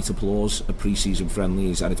polite applause at pre-season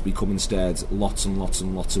friendlies, and it's become instead lots and lots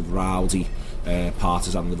and lots of rowdy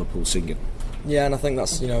partisan Liverpool singing. Yeah, and I think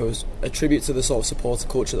that's, it was a tribute to the sort of supporter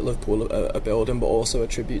culture that Liverpool are building, but also a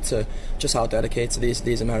tribute to just how dedicated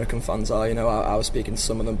these American fans are. I was speaking to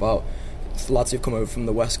some of them about lads who've come over from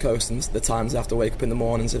the West Coast and the times they have to wake up in the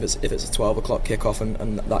mornings if it's a 12 o'clock kickoff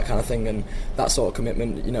and that kind of thing, and that sort of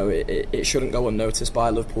commitment. It shouldn't go unnoticed by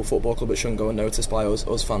Liverpool Football Club. It shouldn't go unnoticed by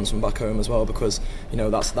us fans from back home as well, because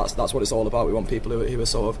that's what it's all about. We want people who are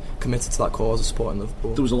sort of committed to that cause of supporting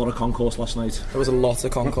Liverpool. There was a lot of concourse last night. There was a lot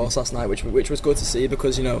of concourse last night, which was good to see,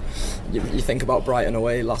 because you think about Brighton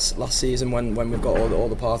away last season when we've got all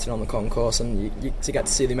the partying on the concourse, and to get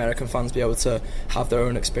to see the American fans be able to have their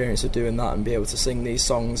own experience of doing that and be able to sing these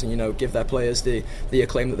songs and give their players the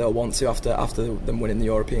acclaim that they'll want to after them winning the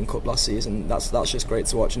European Cup last season. That's just great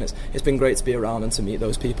to watch, and it's been great to be around and to meet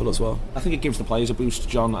those people as well. I think it gives the players a boost,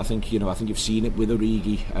 John. I think you've seen it with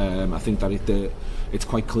Origi. I think that it's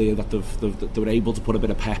quite clear that they were able to put a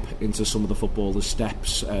bit of pep into some of the footballers'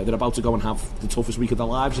 steps. They're about to go and have the toughest week of their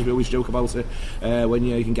lives, as we always joke about it, when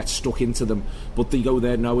you can get stuck into them, but they go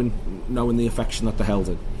there knowing the affection that they're held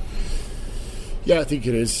in. Yeah, I think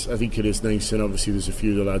it is nice, and obviously there's a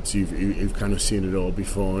few of the lads who've kind of seen it all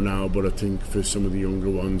before now, but I think for some of the younger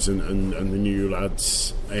ones and the new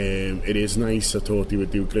lads, it is nice. I thought he would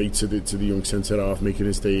do great to the young centre-half making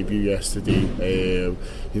his debut yesterday,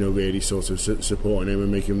 really sort of supporting him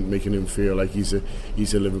and making him feel like he's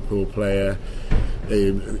a Liverpool player.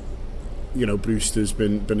 Brewster's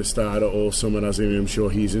been a starter all summer, as I'm sure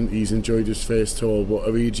he's enjoyed his first tour, but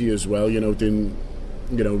Origi as well, didn't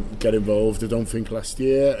get involved, I don't think, last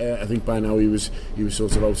year. I think by now he was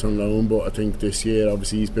sort of out on loan, but I think this year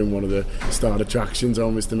obviously he's been one of the star attractions,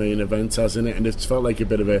 almost the main event, hasn't it? And it's felt like a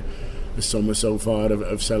bit of a summer so far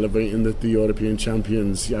of celebrating the European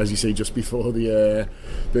champions, as you say, just before the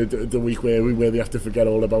week where they have to forget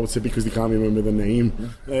all about it because they can't remember the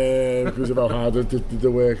name because of how hard they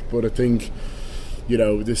worked. But I think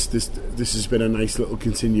this has been a nice little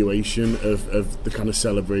continuation of the kind of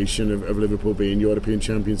celebration of Liverpool being European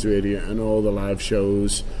champions, really, and all the live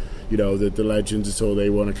shows. The legends, it's all they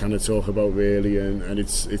want to kind of talk about, really, and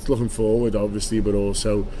it's looking forward, obviously, but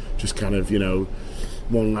also just kind of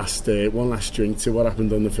one last drink to what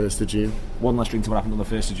happened on the 1st of June. One last drink to what happened on the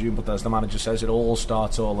 1st of June, but as the manager says, it all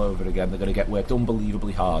starts all over again. They're going to get worked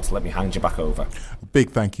unbelievably hard. So let me hand you back over. A big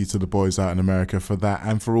thank you to the boys out in America for that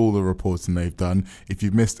and for all the reporting they've done. If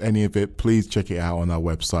you've missed any of it, please check it out on our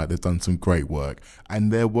website. They've done some great work,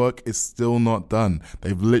 and their work is still not done.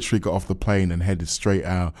 They've literally got off the plane and headed straight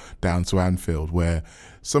out down to Anfield, where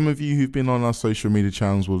some of you who've been on our social media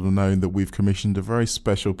channels will have known that we've commissioned a very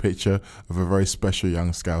special picture of a very special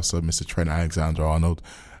young Scouser, Mr. Trent Alexander-Arnold.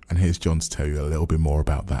 And here's John to tell you a little bit more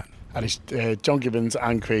about that. And it's John Gibbons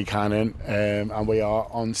and Craig Hannon, and we are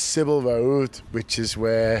on Sybil Road, which is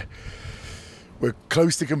where we're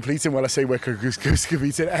close to completing. Well, I say we're close to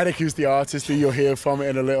completing. Eric, who's the artist who you'll hear from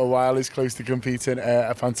in a little while, is close to completing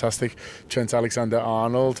a fantastic Trent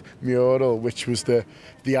Alexander-Arnold mural, which was the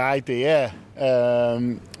idea or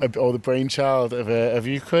the brainchild of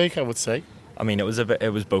you, Craig, I would say. I mean, it was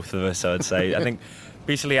both of us, I would say. I think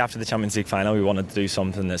basically after the Champions League final, we wanted to do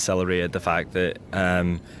something that celebrated the fact that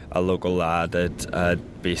a local lad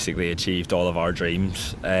had basically achieved all of our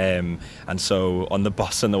dreams. And so on the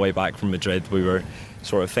bus on the way back from Madrid, we were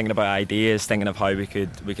sort of thinking about ideas, thinking of how we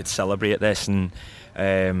could celebrate this. And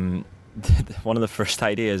one of the first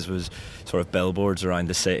ideas was sort of billboards around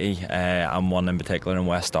the city, and one in particular in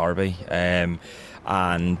West Derby. And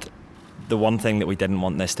the one thing that we didn't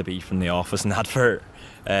want this to be from the office and advert,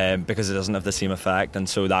 because it doesn't have the same effect. And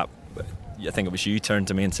so that, I think it was you turned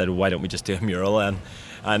to me and said, well, why don't we just do a mural then?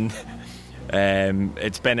 And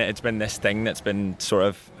it's been this thing that's been sort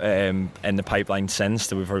of in the pipeline since,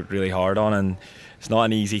 that we've worked really hard on, and it's not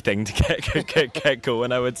an easy thing to get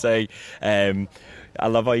going, I would say. I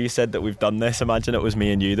love how you said that we've done this. Imagine it was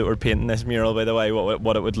me and you that were painting this mural, by the way,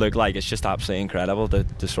 what it would look like. It's just absolutely incredible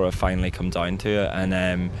to sort of finally come down to it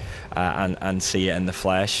and see it in the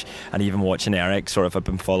flesh. And even watching Eric, sort of, I've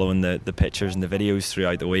been following the pictures and the videos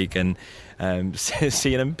throughout the week, and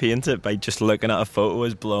seeing him paint it by just looking at a photo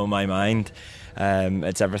has blown my mind.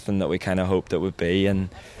 It's everything that we kind of hoped it would be, and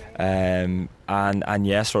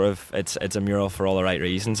yeah, sort of, it's a mural for all the right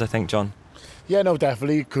reasons, I think, John. Yeah, no,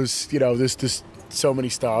 definitely, because there's so many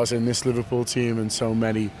stars in this Liverpool team, and so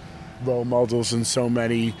many role models, and so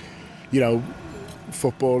many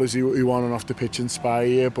footballers who on and off the pitch inspire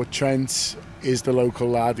you. But Trent is the local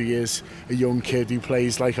lad. He is a young kid who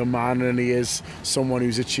plays like a man, and he is someone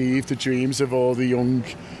who's achieved the dreams of all the young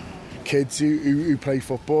kids who play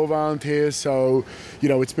football around here. So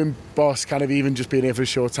it's been boss kind of even just being here for a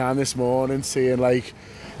short time this morning, seeing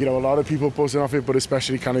a lot of people buzzing off it, but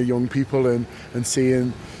especially kind of young people and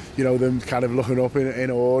seeing, them kind of looking up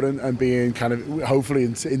in awe and being kind of hopefully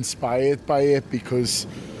inspired by it, because,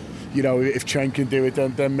 if Trent can do it,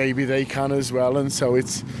 then maybe they can as well. And so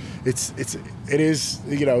it's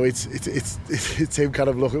him kind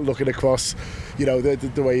of looking across,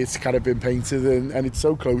 the way it's kind of been painted, and it's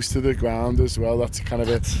so close to the ground as well. That's kind of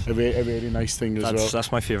a really nice thing as well.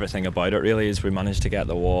 That's my favourite thing about it, really, is we managed to get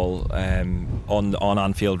the wall on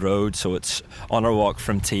Anfield Road, so it's on our walk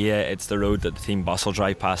from Tia. It's the road that the team bus will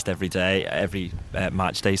drive past every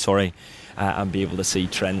match day, and be able to see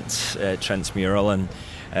Trent's mural. And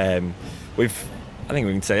I think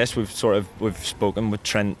we can say this, we've spoken with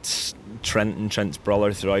Trent and Trent's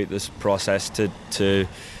brother throughout this process to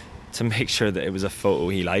make sure that it was a photo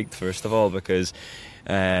he liked, first of all, because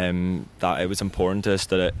that it was important to us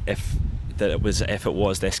that if it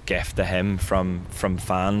was this gift to him from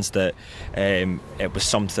fans, that it was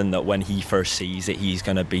something that when he first sees it, he's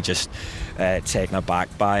going to be just taken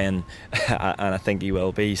aback by, and I think he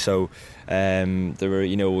will be. So there were,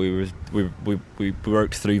 we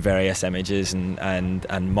worked through various images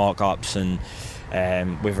and mock-ups, and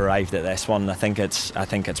we've arrived at this one. I think it's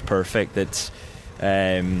perfect. It's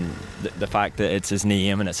the fact that it's his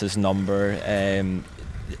name and it's his number.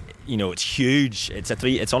 It's huge. It's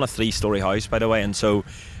on a 3-story house, by the way, and so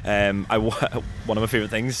one of my favourite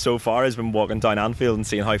things so far has been walking down Anfield and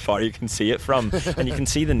seeing how far you can see it from, and you can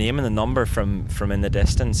see the name and the number from in the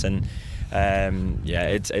distance, and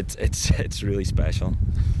it's really special.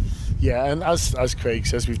 Yeah, and as Craig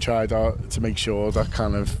says, we've tried to make sure that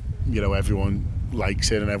kind of everyone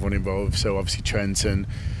likes it and everyone involved. So obviously Trent and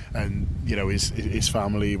his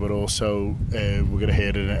family, but also we're going to hear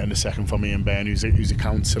it in a second from Ian Ben, who's a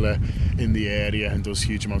counsellor in the area and does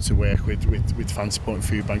huge amounts of work with fan supporting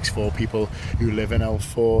food banks for people who live in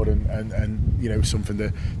Elford, and something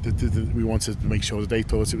that we wanted to make sure that they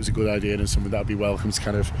thought it was a good idea and something that'd be welcomed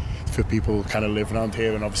kind of for people kind of living around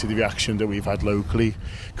here. And obviously the reaction that we've had locally,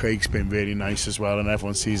 Craig's been really nice as well, and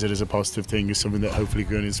everyone sees it as a positive thing, as something that hopefully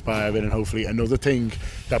can inspire it, and hopefully another thing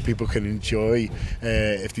that people can enjoy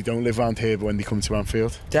if they don't live around here, but when they come to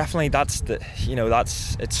Anfield. Definitely,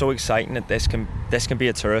 it's so exciting that this can be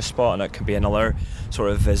a tourist spot, and it can be another sort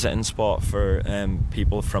of visiting spot for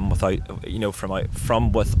people from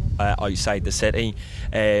outside the city,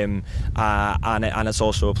 and it's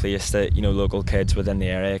also a place that local kids within the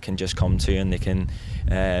area can just come to, and they can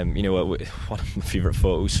one of my favourite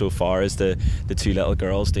photos so far is the two little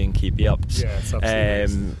girls doing keepy ups, it's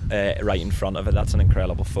absolutely right in front of it. That's an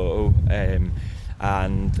incredible photo,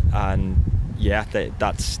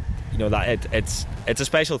 it's a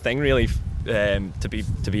special thing, really, to be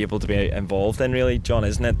able to be involved in, really, John,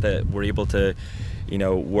 isn't it, that we're able to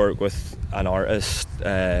work with an artist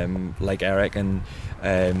like Eric and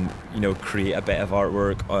create a bit of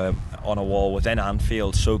artwork on a wall within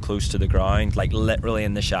Anfield, so close to the ground, like literally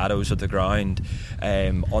in the shadows of the ground,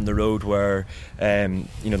 on the road where the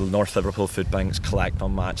North Liverpool food banks collect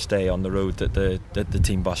on match day, on the road that the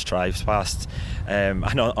team bus drives past, and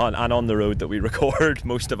on the road that we record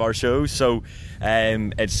most of our shows. So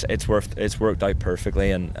it's worked out perfectly,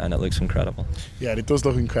 and it looks incredible. Yeah, it does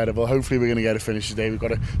look incredible. Hopefully we're going to get it finished today. We've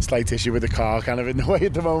got a slight issue with the car kind of in the way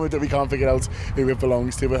at the moment that we can't figure out who it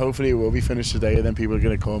belongs to, but hopefully it will be finished today, and then people are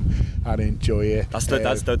going to come and enjoy it. That's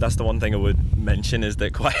the one thing I would mention, is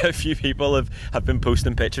that quite a few people have been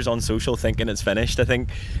posting pictures on social thinking it's finished. I think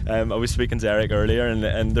I was speaking to Eric earlier,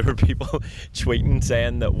 and there were people tweeting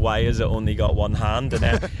saying that why has it only got one hand, and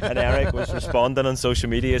Eric was responding on social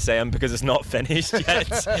media saying because it's not finished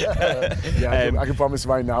yet. I can promise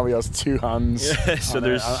right now he has two hands. So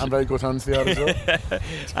and very good hands they are as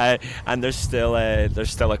well. And there's still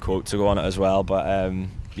a quote to go on it as well, but I'm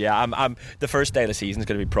the first day of the season is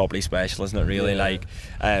going to be properly special, isn't it, really? I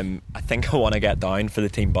think I want to get down for the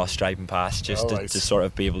team bus driving past, just to sort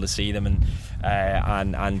of be able to see them,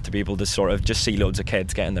 and to be able to sort of just see loads of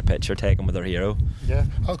kids getting their picture taken with their hero. Yeah,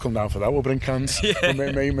 I'll come down for that. We'll bring cans. We'll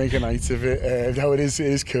make a night of it. No, it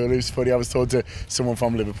is cool. It was funny. I was talking to someone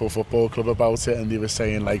from Liverpool Football Club about it, and they were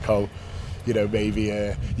saying how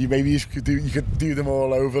maybe you could do them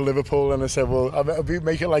all over Liverpool. And I said, well, I'll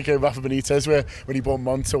make it like Rafa Benitez, where when he bought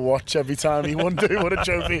Mont to watch every time he won a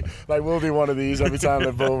trophy. We'll do one of these every time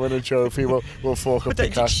Liverpool win a trophy. We'll fork up the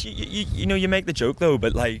cash. You make the joke though,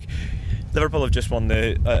 but Liverpool have just won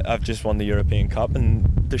the European Cup, and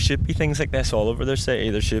there should be things like this all over their city.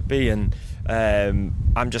 There should be, and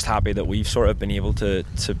I'm just happy that we've sort of been able to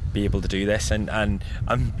do this and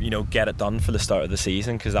get it done for the start of the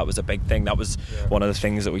season, because that was a big thing. That was one of the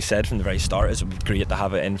things that we said from the very start, is it would be great to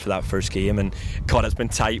have it in for that first game, and God, it's been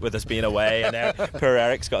tight with us being away, and now poor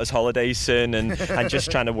Eric's got his holidays soon, and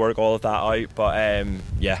just trying to work all of that out,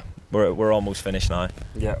 but we're almost finished now.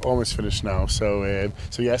 Yeah, almost finished now. So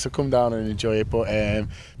come down and enjoy it. But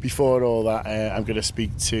before all that, I'm going to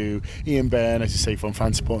speak to Ian Byrne, as you say, from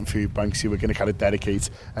Fan Support and Food Banks, who we're going to kind of dedicate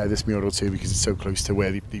this mural to, because it's so close to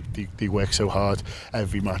where they work so hard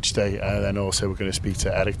every match day. And then also we're going to speak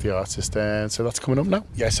to Eric, the artist. So that's coming up now.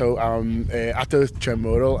 Yeah, so I'm at the Trent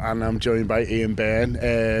mural, and I'm joined by Ian Byrne,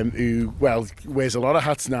 who wears a lot of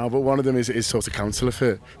hats now, but one of them is sort of councillor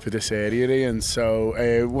for this area. Ian,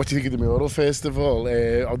 so what do you think of the mural, first of all,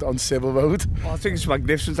 on Civil Road? I think it's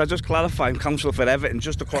magnificent. I just clarify, I'm councillor for Everton,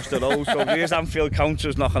 just across the road. So there's Anfield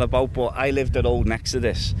councillors knocking about, but I live the road next to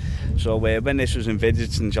this. So when this was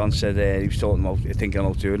envisaged, and John said he was thinking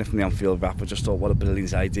about doing it from the Anfield wrap, I just thought, what a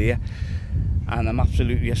brilliant idea. And I'm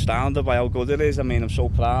absolutely astounded by how good it is. I mean, I'm so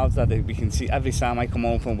proud that we can see, every time I come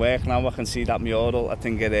home from work now, I can see that mural. I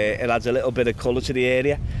think it adds a little bit of colour to the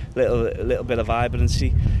area, a little bit of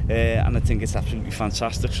vibrancy, and I think it's absolutely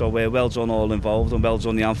fantastic. So well done all involved, and well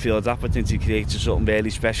done the Anfield app. I think they created something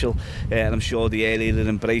really special, and I'm sure the area will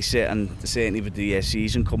embrace it, and certainly with the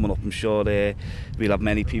season coming up, I'm sure we'll have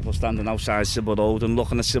many people standing outside Civil Road and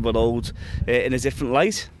looking at Civil Road in a different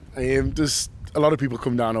light. There's a lot of people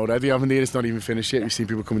come down already, haven't they? It's not even finished yet. We've seen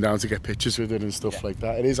people coming down to get pictures with it and stuff like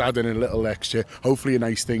that. It is adding a little extra, hopefully a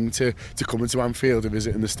nice thing to come into Anfield and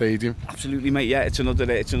visit in the stadium. Absolutely, mate. Yeah, it's another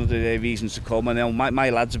reason to come. And my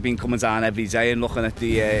lads have been coming down every day and looking at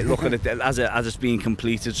it as it's being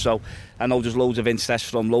completed. So I know there's loads of interest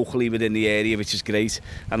from locally within the area, which is great,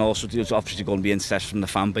 and also there's obviously going to be interest from the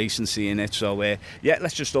fan base and seeing it. So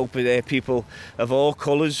let's just hope people of all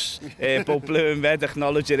colours, both blue and red,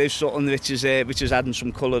 acknowledge it is something which is adding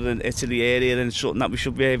some colour to the area, and it's something that we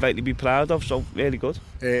should rightly be proud of. So really good.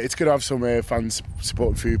 It's good to have some fans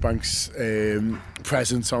supporting Food Banks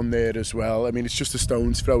presence on there as well. I mean, it's just a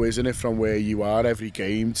stone's throw, isn't it, from where you are every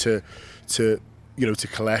game to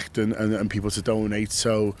collect and people to donate.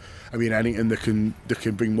 So I mean, anything that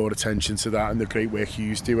can bring more attention to that, and the great work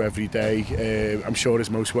you do every day, I'm sure is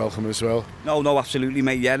most welcome as well. No, absolutely,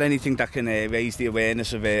 mate. Yeah, anything that can raise the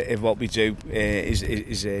awareness of what we do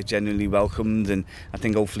is genuinely welcomed, and I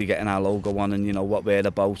think hopefully getting our logo on and what we're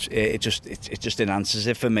about, it just enhances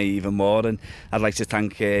it for me even more. And I'd like to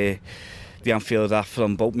thank the Anfield app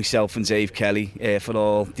from both myself and Dave Kelly for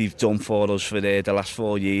all they've done for us for the last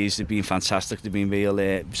 4 years. They've been fantastic. They've been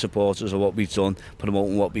real supporters of what we've done,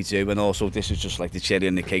 promoting what we do, and also this is just like the cherry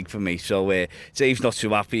on the cake for me. So Dave's not too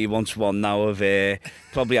happy. He wants one now of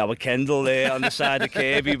probably our Kendall on the side of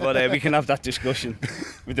Kirby, but we can have that discussion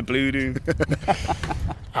with the Blue Room.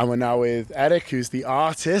 And we're now with Eric, who's the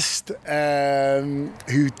artist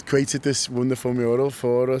who created this wonderful mural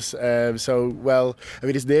for us.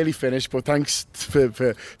 It's nearly finished, but thanks for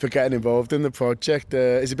getting involved in the project.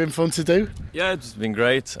 Has it been fun to do? Yeah, it's been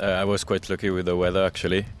great. I was quite lucky with the weather,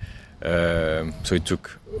 actually. So it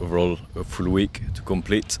took overall a full week to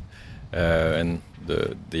complete. And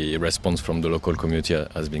the response from the local community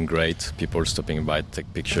has been great. People stopping by to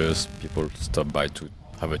take pictures, people stop by to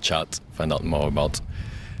have a chat, find out more about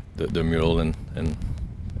the mural and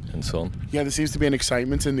so on. Yeah, there seems to be an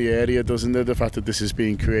excitement in the area, doesn't there? The fact that this is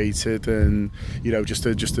being created, and just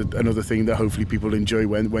another thing that hopefully people enjoy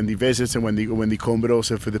when they visit and when they come, but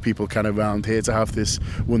also for the people kind of around here to have this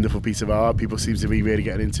wonderful piece of art. People seem to be really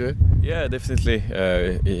getting into it. Yeah, definitely.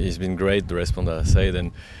 It's been great, the response that I said,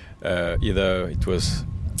 and either it was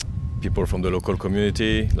people from the local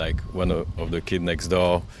community, like one of the kids next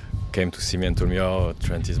door came to see me and told me,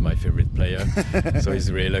 Trent is my favorite player. So he's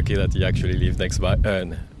really lucky that he actually lived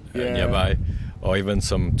nearby. Or even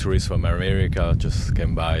some tourists from America just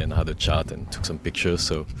came by and had a chat and took some pictures.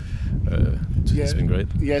 So it's been great.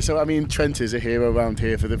 Yeah, so I mean, Trent is a hero around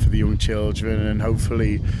here for the young children, and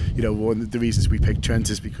hopefully, one of the reasons we picked Trent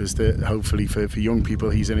is because hopefully for young people,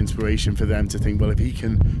 he's an inspiration for them to think, well, if he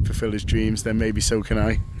can fulfill his dreams, then maybe so can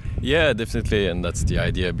I. Yeah, definitely, and that's the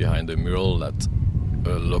idea behind the mural, that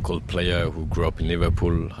a local player who grew up in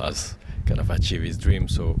Liverpool has kind of achieved his dream,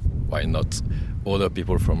 so why not other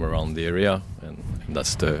people from around the area? And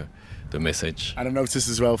that's the message. And I've noticed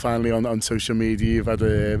as well, finally, on social media, you've had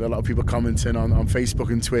a lot of people commenting on Facebook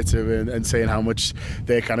and Twitter and saying how much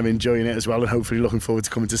they're kind of enjoying it as well, and hopefully looking forward to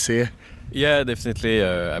coming to see it. Yeah, definitely.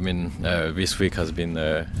 This week has been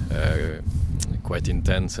quite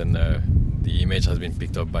intense, and the image has been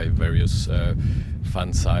picked up by various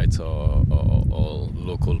fan sites or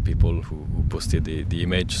local people who posted the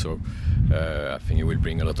image. So I think it will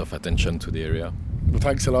bring a lot of attention to the area. Well,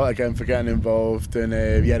 thanks a lot again for getting involved, and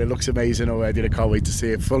it looks amazing already. I can't wait to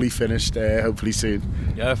see it fully finished, hopefully soon.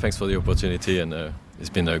 Yeah, thanks for the opportunity, and it's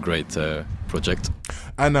been a great project.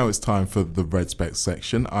 And now it's time for the Reds Bet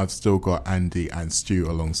section. I've still got Andy and Stu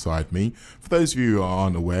alongside me. For those of you who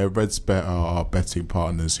aren't aware, Reds Bet are our betting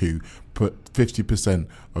partners who put 50%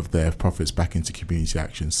 of their profits back into community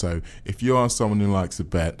action. So if you are someone who likes to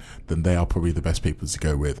bet, then they are probably the best people to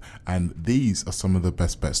go with. And these are some of the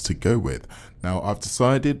best bets to go with. Now, I've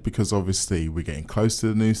decided, because obviously we're getting close to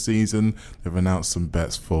the new season, they've announced some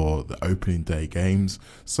bets for the opening day games.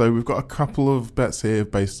 So we've got a couple of bets here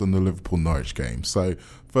based on the Liverpool-Norwich game. So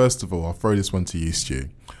first of all, I'll throw this one to you, Stu.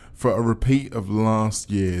 For a repeat of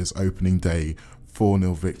last year's opening day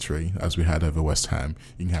 4-0 victory, as we had over West Ham,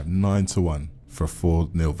 you can have 9-1 for a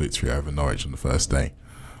 4-0 victory over Norwich on the first day.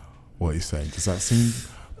 What are you saying? Does that seem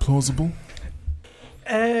plausible?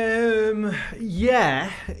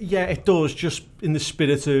 Yeah, it does, just in the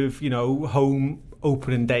spirit of, home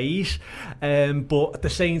opening days. But at the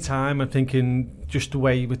same time, I'm thinking just the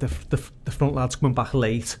way with the front lads coming back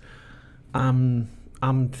late,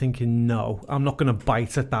 I'm thinking no, I'm not going to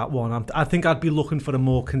bite at that one. I think I'd be looking for a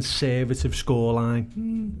more conservative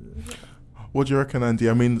scoreline. What do you reckon, Andy?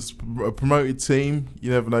 I mean, it's a promoted team. You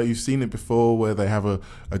never know. You've seen it before where they have a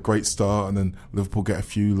great start and then Liverpool get a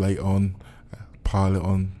few late on, pile it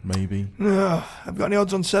on, maybe. I've got any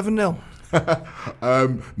odds on 7-0.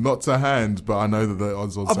 Not to hand, but I know that the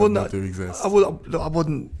odds on 7-0 do exist. I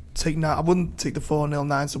wouldn't take that. I wouldn't take the 4-0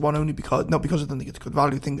 9-1 only because I don't think it's good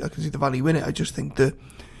value. I think I can see the value in it. I just think that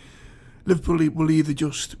Liverpool will either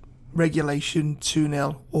just regulation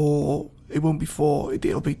 2-0 or it won't be 4.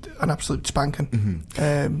 It'll be an absolute spanking.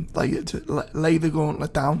 To lay the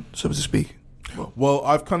gauntlet down, so to speak. Well,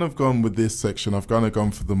 I've kind of gone with this section. I've kind of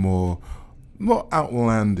gone for the more, not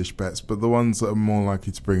outlandish bets, but the ones that are more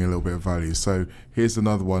likely to bring a little bit of value. So here's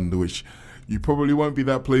another one which you probably won't be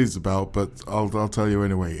that pleased about, but I'll tell you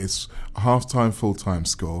anyway. It's a half-time, full-time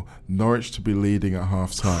score. Norwich to be leading at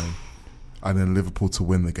half-time, and then Liverpool to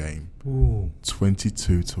win the game. Ooh.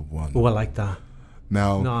 22-1. Oh, I like that.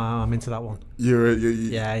 Now, no, I'm into that one. You're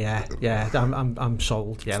Yeah. I'm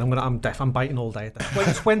sold. Yeah, I'm biting all day at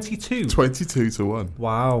that. 22. 22-1.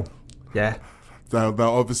 Wow. Yeah. Now,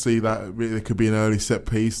 obviously, it could be an early set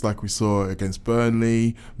piece like we saw against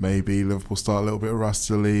Burnley. Maybe Liverpool start a little bit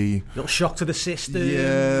rustily. Little shock to the system,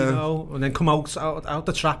 yeah. And then come out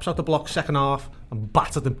the traps, out the block, second half, and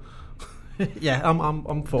batter them. Yeah,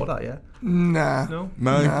 I'm for that. Yeah. Nah.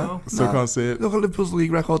 No. Still can't see it. Look at Liverpool's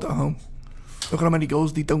league record at home. Look at how many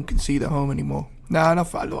goals they don't concede at home anymore.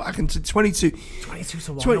 Look, I can see 22.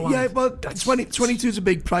 22-1. Yeah, but 22 is a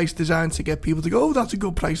big price designed to get people to go, oh, that's a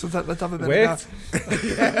good price. Let's have a bit of that.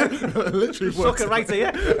 Yeah, literally. Suck it right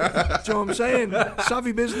here. Do you know what I'm saying?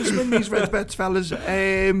 Savvy businessmen, these Red Bets fellas.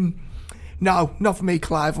 No, not for me,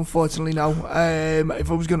 Clive, unfortunately, no.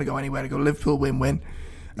 If I was going to go anywhere, I'd go Liverpool win-win.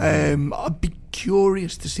 I'd be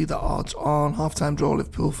curious to see the odds on half-time draw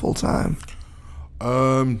Liverpool full-time.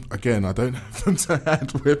 Again, I don't have them to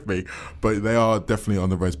hand with me, but they are definitely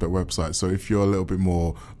on the ResBet website. So if you're a little bit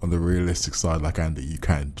more on the realistic side, like Andy, you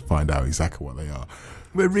can find out exactly what they are.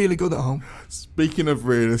 We're really good at home. Speaking of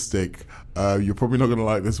realistic, you're probably not going to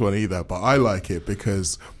like this one either, but I like it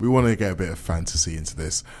because we want to get a bit of fantasy into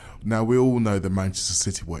this. Now, we all know that Manchester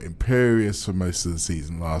City were imperious for most of the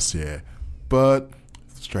season last year, but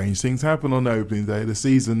strange things happen on the opening day of the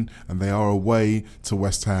season, and they are away to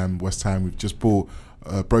West Ham. West Ham, we've just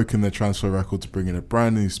broken their transfer record to bring in a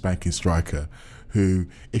brand new spanking striker who,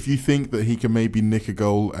 if you think that he can maybe nick a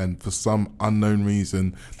goal and for some unknown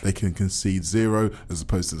reason they can concede 0 as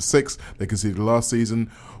opposed to the 6 they conceded last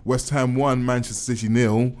season, West Ham 1, Manchester City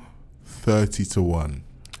 0, 30-1.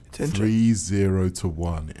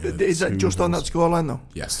 3-0-1. Is that just on that scoreline though?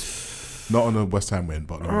 Yes. Not on a West Ham win,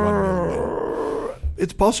 but on a 1-0 win.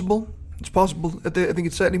 It's possible. I think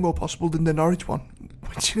it's certainly more possible than the Norwich one,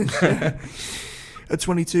 which is at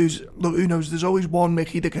 22s. Look, who knows? There's always one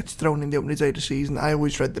Mickey that gets thrown in the opening day of the season. I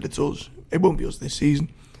always read that it's us. It won't be us this season.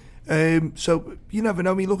 So you never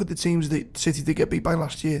know. I mean, look at the teams that City did get beat by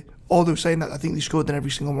last year. Although saying that, I think they scored in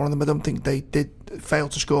every single one of them. I don't think they did fail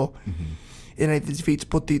to score in any of the defeats.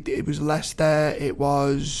 But it was Leicester. It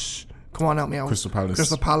was, come on, help me out.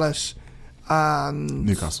 Crystal Palace and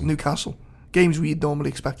Newcastle. Games where you'd normally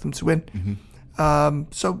expect them to win.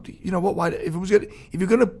 So you know what? If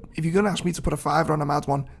you're gonna ask me to put a fiver on a mad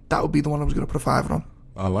one, that would be the one I was gonna put a fiver on.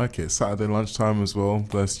 I like it. Saturday lunchtime as well,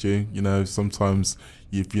 bless you. You know, sometimes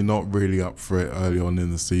if you're not really up for it early on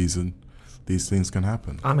in the season, these things can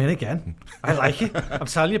happen. I'm in again. I like it. I'm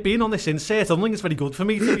telling you, being on this insert, I don't think it's very good for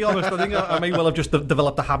me, to be honest. I think I may well have just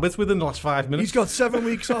developed a habit within the last 5 minutes. He's got 7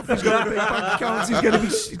 weeks off. He's got a big bank account. He's going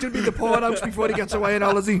to be in the poorhouse before he gets away on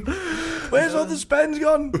holiday. Where's all the spends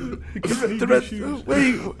gone? Where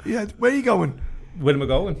are you going? Where am I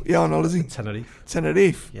going? Yeah, on holiday.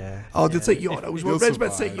 Tenerife. Yeah. Oh, they'll take your nose. Well, Red's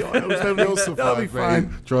better take your nose. That'll be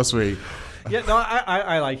fine. Trust me. Yeah, no,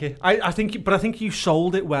 I like it. I think you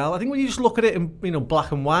sold it well. I think when you just look at it in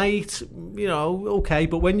black and white, okay.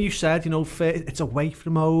 But when you said it's away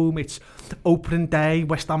from home, it's opening day.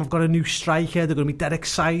 West Ham have got a new striker. They're going to be dead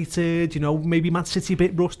excited. Maybe Man City a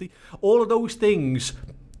bit rusty. All of those things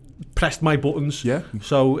pressed my buttons. Yeah.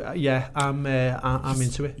 So I'm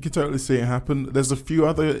into it. You can totally see it happen. There's a few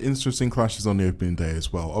other interesting clashes on the opening day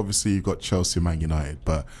as well. Obviously, you've got Chelsea, Man United,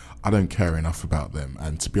 but I don't care enough about them.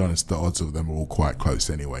 And to be honest, the odds of them are all quite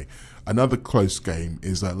close anyway. Another close game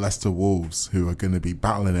is Leicester Wolves, who are going to be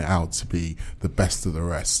battling it out to be the best of the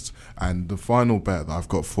rest. And the final bet that I've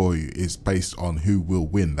got for you is based on who will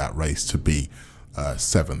win that race to be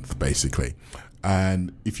 7th, basically.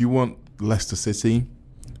 And if you want Leicester City,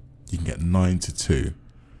 you can get 9-2.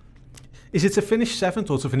 Is it to finish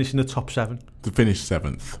 7th or to finish in the top 7? To finish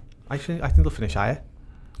 7th. I think they'll finish higher.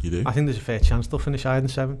 You do? I think there's a fair chance they'll finish higher than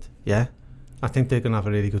 7th. Yeah. I think they're going to have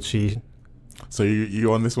a really good season. So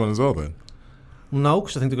you on this one as well then? No,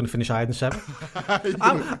 because I think they're going to finish higher than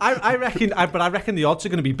 7th. I reckon the odds are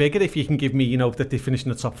going to be bigger if you can give me, that they finish in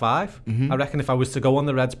the top 5. Mm-hmm. I reckon if I was to go on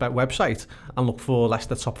the Reds Bet website and look for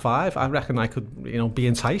Leicester top 5, I reckon I could, be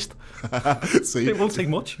enticed. See, it won't take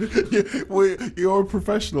much. You're a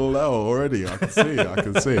professional now already. I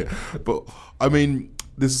can see it. But I mean,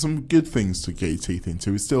 there's some good things to get your teeth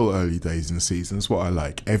into. It's still early days in the season. That's what I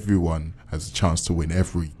like. Everyone has a chance to win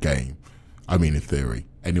every game. I mean, in theory,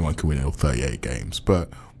 anyone can win all 38 games. But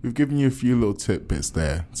we've given you a few little tidbits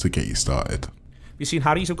there to get you started. Have you seen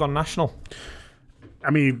Harry's have gone national?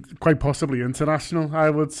 I mean, quite possibly international, I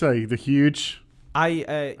would say. They're huge.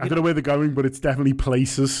 I don't know where they're going, but it's definitely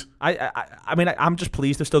places. I mean, I'm just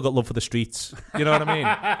pleased they've still got love for the streets. You know what I mean?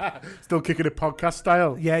 Still kicking it podcast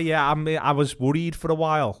style. Yeah. I was worried for a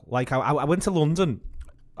while. Like, I went to London,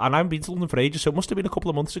 and I haven't been to London for ages, so it must have been a couple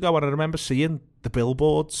of months ago, and I remember seeing the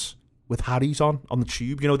billboards with Harry's on the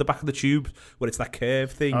tube, the back of the tube where it's that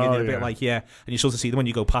curve thing, and you're a bit like, and you sort of see them when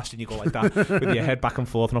you go past and you go like that with your head back and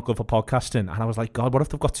forth, not good for podcasting. And I was like, God, what if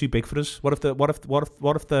they've got too big for us? What if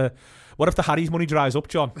the Harry's money dries up,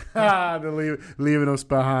 John? They're leaving us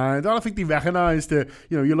behind. I don't think they recognise that,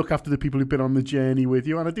 you look after the people who've been on the journey with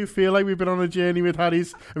you, and I do feel like we've been on a journey with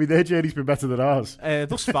Harry's. I mean, their journey's been better than ours.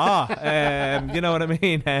 Thus far. You know what I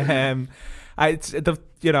mean? I've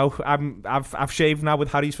shaved now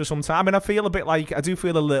with Harry's for some time. I mean, I do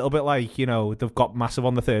feel a little bit like, they've got massive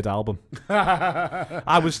on the 3rd album.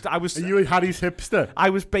 I was. Are you a Harry's hipster?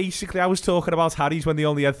 I was talking about Harry's when they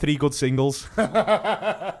only had 3 good singles. Do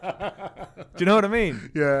you know what I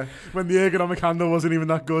mean? Yeah. When the ergonomic handle wasn't even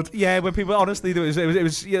that good. Yeah. When people, honestly, it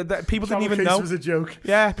was people didn't even know. It was a joke.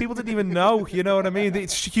 Yeah. People didn't even know. You know what I mean?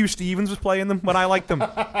 Hugh Stevens was playing them when I liked them.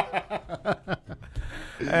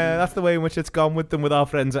 That's the way in which it's gone with them, with our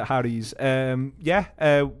friends at Harry's. I'm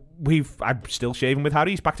still shaving with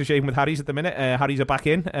Harry's. Back to shaving with Harry's at the minute. Harry's are back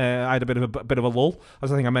in. I had a bit of a lull,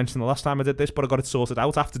 as I think I mentioned the last time I did this, but I got it sorted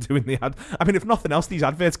out after doing the ad. I mean, if nothing else, these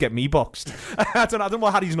adverts get me boxed. I don't know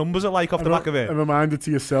what Harry's numbers are like off the back of it. A reminder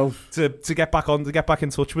to yourself to get back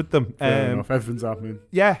in touch with them. Fair enough. Everything's happening.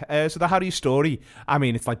 Yeah. So the Harry's story. I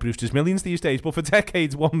mean, it's like Brewster's Millions these days. But for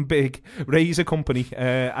decades, one big razor company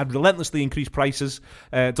had relentlessly increased prices.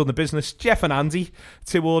 Done the business. Jeff and Andy,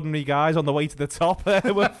 2 ordinary guys on the way to the top,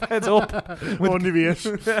 were fed up.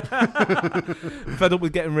 Fed up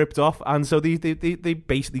with getting ripped off, and so they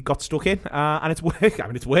basically got stuck in, and it's worked. I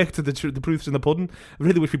mean, it's worked. The proof's in the pudding. I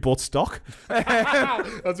really wish we bought stock.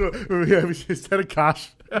 That's what. Yeah, instead of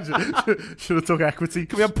cash, should have took equity.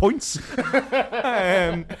 Can we have points?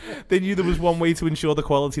 They knew there was one way to ensure the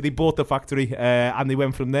quality. They bought the factory, and they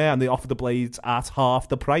went from there, and they offered the blades at half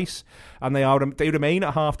the price, and they remain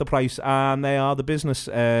at half the price, and they are the business.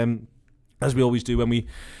 As we always do when we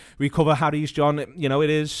recover Harry's, John. You know, I'm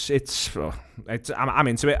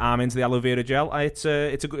into it. I'm into the aloe vera gel. It's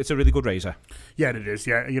a really good razor. Yeah, it is.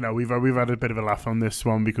 Yeah, you know, we've had a bit of a laugh on this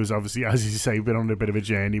one because obviously, as you say, we've been on a bit of a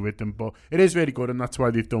journey with them, but it is really good, and that's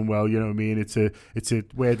why they've done well. You know what I mean? It's a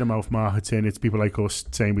word of mouth marketing. It's people like us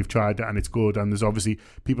saying we've tried it and it's good, and there's obviously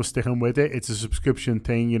people sticking with it. It's a subscription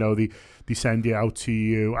thing. You know, they send it out to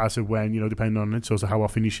you as of when, you know, depending on it, sort of how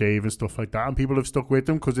often you shave and stuff like that. And people have stuck with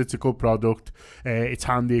them because it's a good product. It's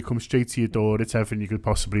handy. It comes straight to your door. It's everything you could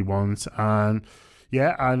possibly want, and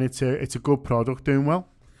yeah, and it's a good product, doing well.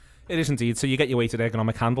 It is indeed. So you get your weighted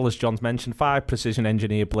ergonomic handle, as John's mentioned, 5 precision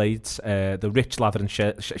engineered blades, the rich lather and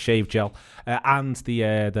shave gel, and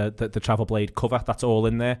the travel blade cover. That's all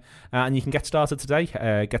in there, and you can get started today.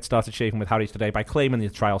 Get started shaving with Harry's today by claiming the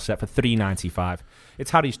trial set for $3.95.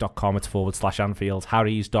 It's harrys.com. It's /Anfield.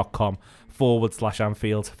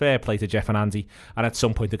 harrys.com/Anfield. Fair play to Jeff and Andy, and at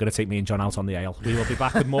some point they're going to take me and John out on the ale. We will be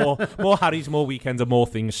back with more Harry's, more weekends, and more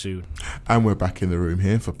things soon. And we're back in the room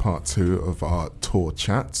here for part 2 of our tour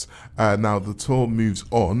chats. Now the tour moves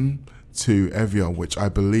on to Evian, which I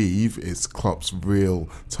believe is Klopp's real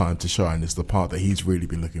time to shine. It's the part that he's really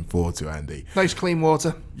been looking forward to, Andy. Nice clean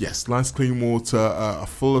water. Yes, nice clean water. A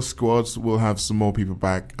fuller squad. We'll have some more people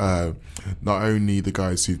back. Not only the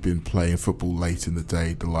guys who've been playing football late in the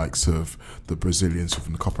day, the likes of the Brazilians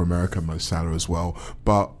from the Copa America, Mo Salah as well,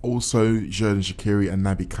 but also Xherdan Shaqiri and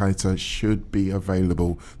Naby Keita should be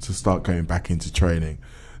available to start going back into training.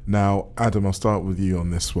 Now, Adam, I'll start with you on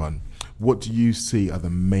this one. What do you see are the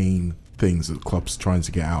main things that Klopp's trying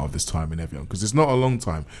to get out of this time in Evian? Because it's not a long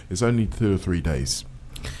time. It's only 2 or 3 days.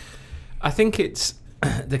 I think it's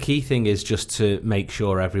the key thing is just to make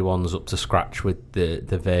sure everyone's up to scratch with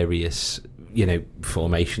the various, you know,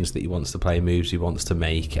 formations that he wants to play, moves he wants to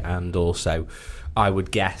make, and also I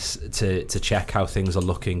would guess to check how things are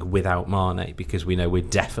looking without Mane, because we know we're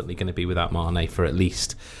definitely going to be without Mane for at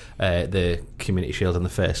least the Community Shield in the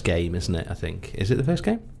first game, isn't it? I think. Is it the first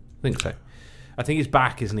game? I think so. I think he's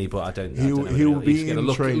back, isn't he? But I don't know. He'll be going to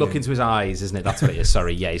look into his eyes, isn't it? That's what it is.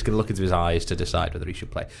 Sorry, yeah, he's going to look into his eyes to decide whether he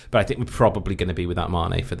should play. But I think we're probably going to be without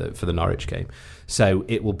Mane for the Norwich game. So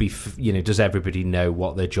it will be, you know, does everybody know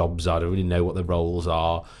what their jobs are? Do they really know what their roles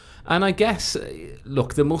are? And I guess,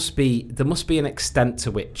 look, there must be an extent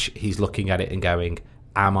to which he's looking at it and going,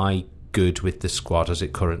 am I good with the squad as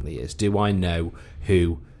it currently is? Do I know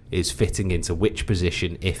who is fitting into which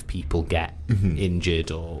position if people get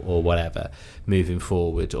injured or whatever moving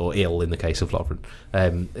forward, or ill in the case of Lovren?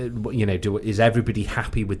 You know, is everybody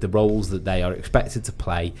happy with the roles that they are expected to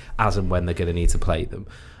play as and when they're going to need to play them?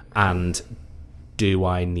 And do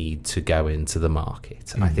I need to go into the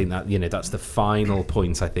market? I think that, you know, that's the final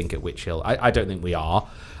point, I think, at which I don't think we are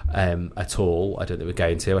at all. I don't think we're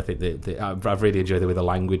going to. I think that I've really enjoyed the way the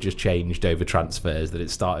language has changed over transfers, that it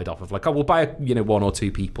started off of like, oh, we'll buy, 1 or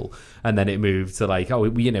 2 people, and then it moved to like, oh, I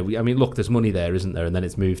mean, look, there's money there, isn't there? And then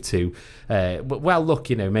it's moved to, well, look,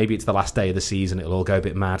 maybe it's the last day of the season, it'll all go a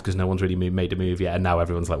bit mad because no one's really made a move yet, and now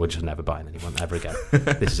everyone's like, we're just never buying anyone ever again.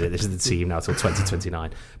 This is it. This is the team now till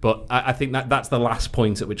 2029. But I think that's the last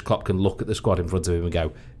point at which Klopp can look at the squad in front of him and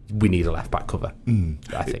go, we need a left back cover.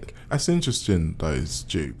 I think that's interesting, though,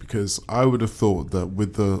 Stu, because I would have thought that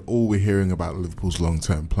with all we're hearing about Liverpool's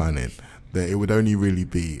long-term planning, that it would only really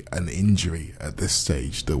be an injury at this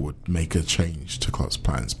stage that would make a change to Klopp's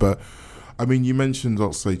plans. But I mean, you mentioned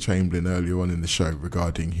Oxlade-Chamberlain earlier on in the show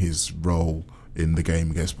regarding his role in the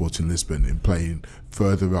game against Sporting Lisbon in playing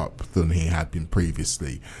further up than he had been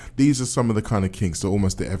previously. These are some of the kind of kinks,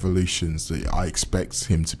 almost the evolutions that I expect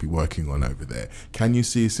him to be working on over there. Can you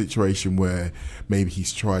see a situation where maybe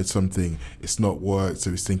he's tried something, it's not worked,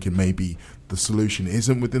 so he's thinking maybe the solution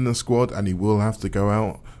isn't within the squad and he will have to go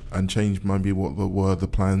out and change maybe what were the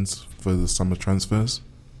plans for the summer transfers?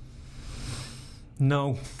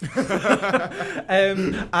 No.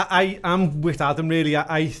 I am with Adam, really.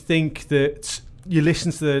 I think that you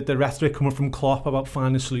listen to the rhetoric coming from Klopp about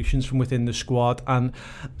finding solutions from within the squad, and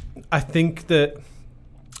I think there's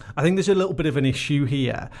a little bit of an issue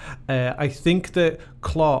here. I think that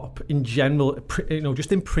Klopp, in general,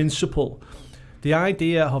 just in principle, the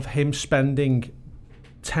idea of him spending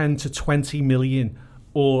 10 to 20 million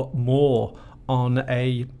or more on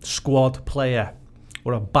a squad player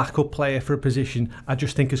or a backup player for a position, I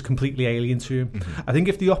just think is completely alien to him. I think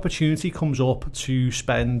if the opportunity comes up to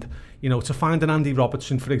spend, to find an Andy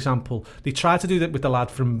Robertson, for example, they tried to do that with the lad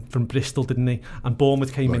from Bristol, didn't they? And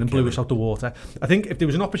Bournemouth came in and blew us out the water. I think if there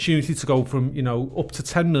was an opportunity to go from, up to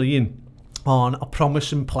 10 million on a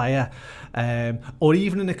promising player, or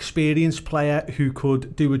even an experienced player who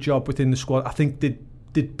could do a job within the squad, I think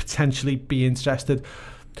they'd potentially be interested.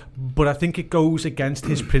 But I think it goes against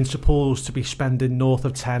his principles to be spending north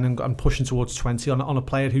of 10 and pushing towards 20 on a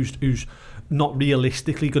player who's not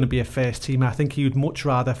realistically going to be a first teamer. I think he would much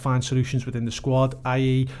rather find solutions within the squad,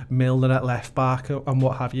 i.e. Milner at left back and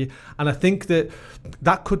what have you. And I think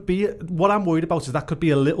that could be, what I'm worried about is that could be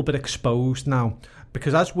a little bit exposed now,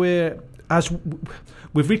 because as we've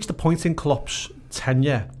reached the point in Klopp's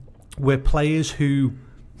tenure where players who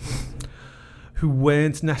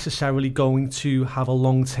weren't necessarily going to have a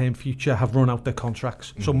long-term future have run out their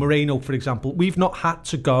contracts. So Moreno, for example, we've not had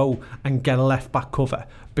to go and get a left-back cover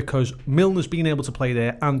because Milner's been able to play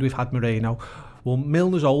there and we've had Moreno. Well,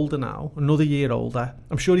 Milner's older now, another year older.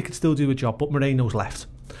 I'm sure he could still do a job, but Moreno's left.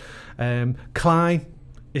 Klein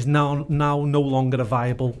is now no longer a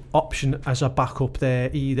viable option as a backup there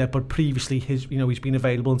either, but previously he's been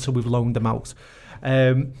available until we've loaned him out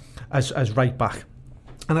as right back.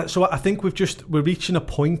 And so I think we're reaching a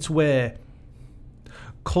point where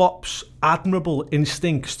Klopp's admirable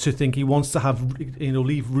instincts to think he wants to have,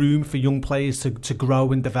 leave room for young players to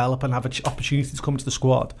grow and develop and have an opportunity to come to the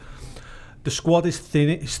squad. The squad is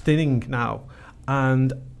thinning now,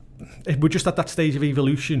 and we're just at that stage of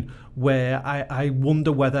evolution where I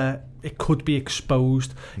wonder whether it could be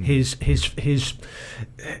exposed. His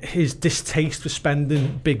distaste for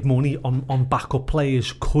spending big money on backup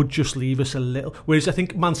players could just leave us a little. Whereas I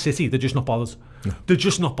think Man City, they're just not bothered. No. They're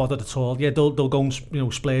just not bothered at all. Yeah, they'll go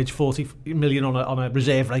and splurge 40 million on a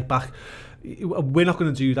reserve right back. We're not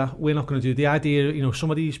going to do that. We're not going to do the idea. Some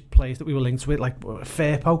of these players that we were linked with, like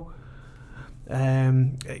Firpo.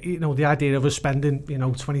 The idea of us spending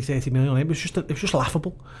 20-30 million on it was just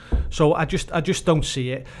laughable. So I just don't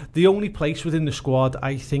see it. The only place within the squad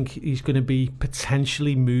I think he's going to be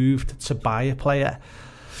potentially moved to buy a player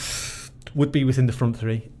would be within the front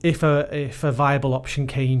three. If a viable option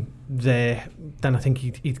came there, then I think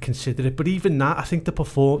he'd consider it. But even that, I think the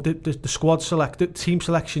squad the team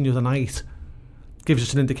selection the other night gives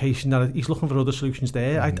us an indication that he's looking for other solutions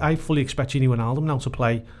there. I fully expect Gini Wijnaldum now to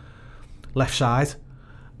play left side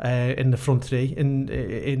in the front three in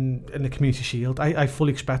the Community Shield. I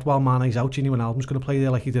fully expect while Mane's out, Gini Wijnaldum's going to play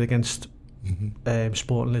there like he did against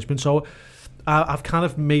Sporting Lisbon. So I've kind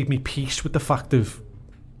of made me peace with the fact of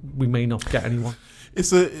we may not get anyone.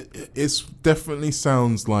 It's definitely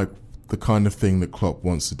sounds like the kind of thing that Klopp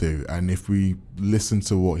wants to do, and if we listen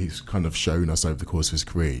to what he's kind of shown us over the course of his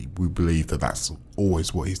career, we believe that that's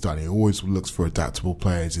always what he's done. He always looks for adaptable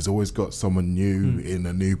players. He's always got someone new in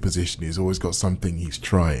a new position. He's always got something he's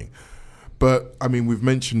trying. But, I mean, we've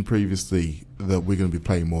mentioned previously that we're going to be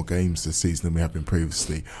playing more games this season than we have been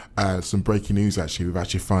previously. Some breaking news, actually. We've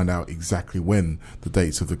actually found out exactly when the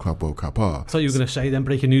dates of the Club World Cup are. I thought you were going to say then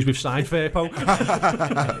breaking news, we've signed Firpo.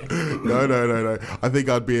 No. I think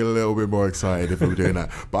I'd be a little bit more excited if we were doing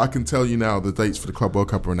that. But I can tell you now, the dates for the Club World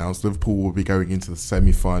Cup are announced. Liverpool will be going into the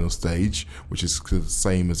semi-final stage, which is the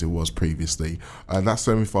same as it was previously. That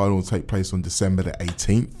semi-final will take place on December the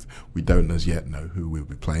 18th. We don't as yet know who we'll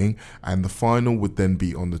be playing. And the final would then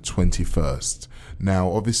be on the 21st.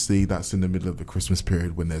 Now, obviously, that's in the middle of the Christmas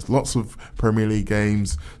period when there's lots of Premier League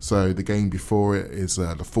games. So the game before it is the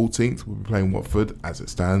 14th. We'll be playing Watford as it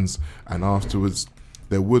stands. And afterwards,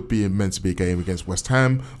 there would be meant to be a game against West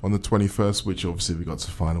Ham on the 21st, which obviously, if we got to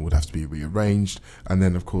the final, would have to be rearranged. And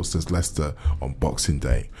then, of course, there's Leicester on Boxing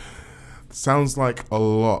Day. Sounds like a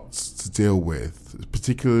lot to deal with,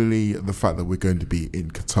 particularly the fact that we're going to be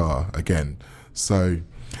in Qatar again. So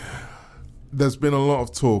there's been a lot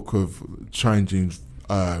of talk of changing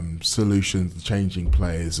solutions, changing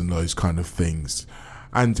players and those kind of things.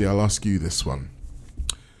 Andy, I'll ask you this one.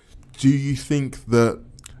 Do you think that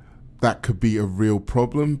could be a real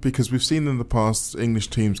problem? Because we've seen in the past English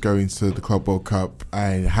teams going to the Club World Cup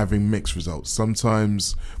and having mixed results.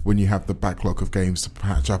 Sometimes when you have the backlog of games to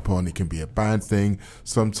patch up on, it can be a bad thing.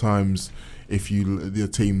 Sometimes if the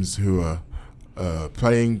teams who are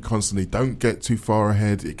playing constantly don't get too far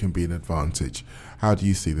ahead, it can be an advantage. How do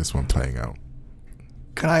you see this one playing out?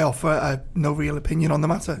 Can I offer no real opinion on the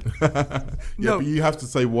matter? No, but you have to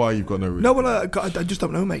say why you've got no real opinion. I just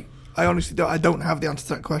don't know, mate. I honestly don't. I don't have the answer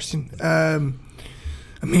to that question.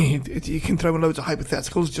 I mean, you can throw in loads of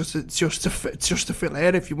hypotheticals just to fill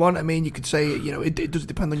air if you want. I mean, you could say it does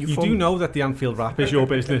depend on your. You form. do know that the Anfield Wrap is your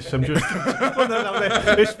business. I'm just.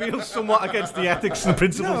 This feels somewhat against the ethics and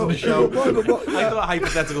principles of the show. I thought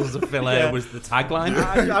hypotheticals to fill air was the tagline.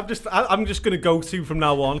 I'm just going to go to from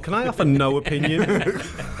now on. Can I offer no opinion?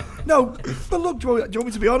 No, but look, do you want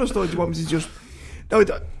me to be honest, or do you want me to just? No,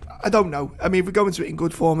 I don't know. I mean, if we go into it in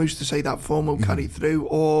good form, who's to say that form will carry through?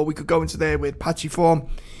 Or we could go into there with patchy form,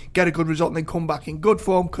 get a good result and then come back in good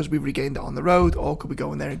form because we've regained it on the road, or could we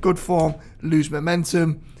go in there in good form, lose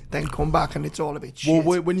momentum, then come back and it's all a bit shit?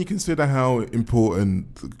 Well, when you consider how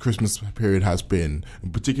important the Christmas period has been,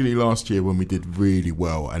 and particularly last year when we did really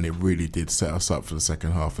well and it really did set us up for the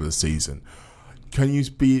second half of the season, I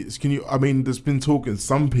mean, there's been talk in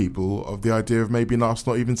some people of the idea of maybe us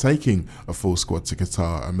not even taking a full squad to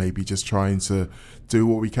Qatar and maybe just trying to do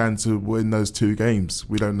what we can to win those 2 games.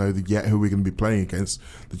 We don't know yet who we're going to be playing against.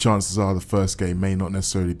 The chances are the first game may not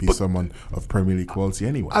necessarily be someone of Premier League quality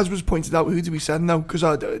anyway. As was pointed out, who do we send though? Because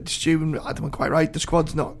Stu and Adam are quite right. The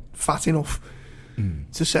squad's not fat enough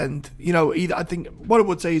to send. You know, I think what I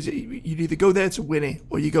would say is you either go there to win it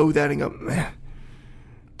or you go there and go, meh.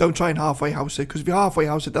 Don't try and halfway house it, because if you halfway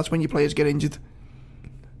house it, that's when your players get injured.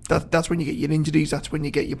 That's when you get your injuries. That's when you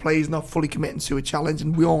get your players not fully committing to a challenge.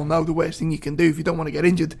 And we all know the worst thing you can do if you don't want to get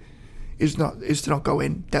injured is to not go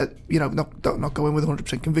in. Not go in with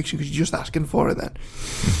 100% conviction because you're just asking for it. Then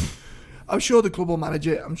I'm sure the club will manage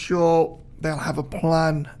it. I'm sure they'll have a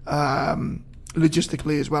plan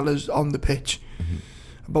logistically as well as on the pitch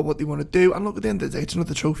about what they want to do. And look, at the end of the day, it's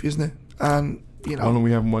another trophy, isn't it? And you know,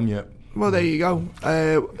 we haven't won yet. Well, there you go.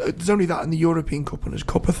 There's only that in the European Cup and his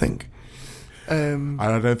Cup, I think. And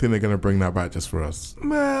I don't think they're going to bring that back just for us.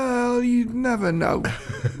 Well, you never know.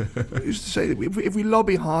 I used to say that if we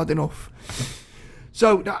lobby hard enough.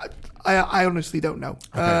 So I honestly don't know.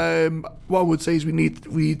 Okay. What I would say is we need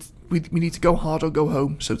to go hard or go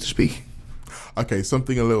home, so to speak. Okay,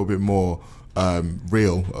 something a little bit more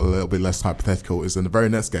real, a little bit less hypothetical, is in the very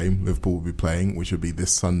next game Liverpool will be playing, which will be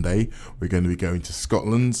this Sunday. We're going to be going to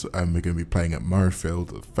Scotland and we're going to be playing at Murrayfield,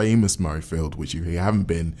 the famous Murrayfield, which if you haven't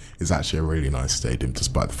been is actually a really nice stadium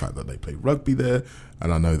despite the fact that they play rugby there,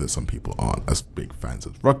 and I know that some people aren't as big fans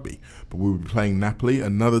of rugby. But we'll be playing Napoli,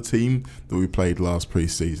 another team that we played last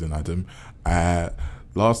pre-season, Adam.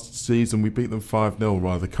 Last season we beat them 5-0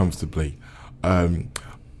 rather comfortably.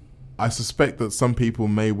 I suspect that some people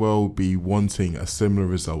may well be wanting a similar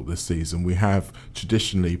result this season. We have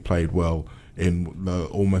traditionally played well in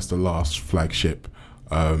almost the last flagship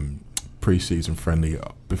pre-season friendly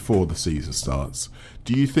before the season starts.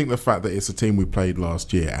 Do you think the fact that it's a team we played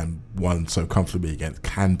last year and won so comfortably against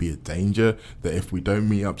can be a danger, that if we don't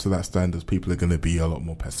meet up to that standards, people are going to be a lot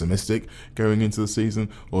more pessimistic going into the season?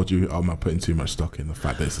 Or am I putting too much stock in the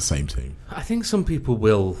fact that it's the same team? I think some people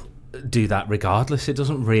will do that regardless. It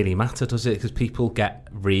doesn't really matter, does it? Because people get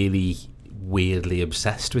really weirdly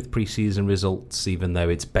obsessed with pre-season results, even though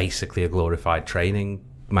it's basically a glorified training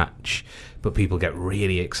match. But people get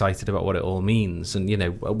really excited about what it all means. And, you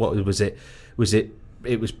know, what was it?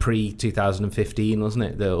 It was pre-2015, wasn't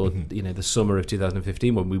it? The summer of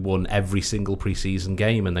 2015 when we won every single pre-season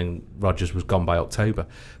game, and then Rodgers was gone by October.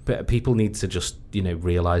 But people need to just,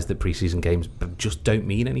 realise that pre-season games just don't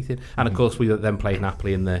mean anything. And of course, we then played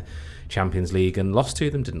Napoli in the Champions League and lost to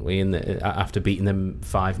them, didn't we? After beating them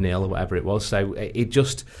 5-0 or whatever it was. So it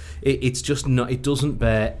doesn't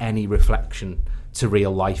bear any reflection to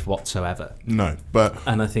real life whatsoever. No,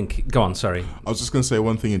 and I think, go on, sorry. I was just going to say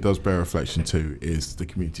one thing it does bear reflection to is the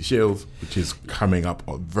Community Shield, which is coming up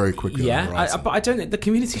very quickly. Yeah, but I don't think the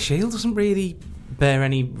Community Shield doesn't really bear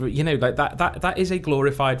any, like that is a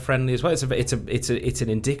glorified friendly as well. It's an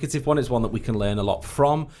indicative one. It's one that we can learn a lot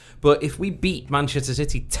from. But if we beat Manchester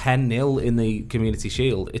City 10-0 in the Community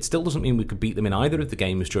Shield, it still doesn't mean we could beat them in either of the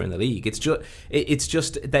games during the league. It's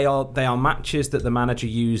just they are matches that the manager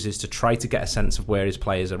uses to try to get a sense of where his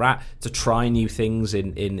players are at, to try new things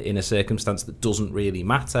in a circumstance that doesn't really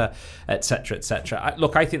matter, etc., etc.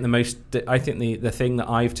 Look, I think the thing that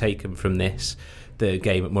I've taken from the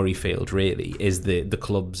game at Murrayfield really is the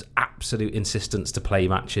club's absolute insistence to play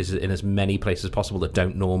matches in as many places as possible that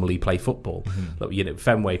don't normally play football. Look,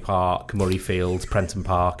 Fenway Park, Murrayfield, Prenton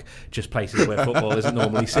Park, just places where football isn't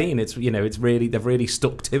normally seen. It's they've really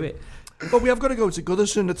stuck to it. But we have got to go to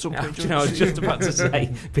Goodison at some point. I was just about to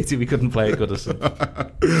say, pity we couldn't play at Goodison.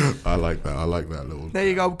 I like that little. There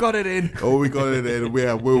you go, got it in. Oh, we got it in. We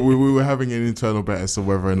were having an internal bet as to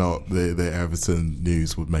whether or not the Everton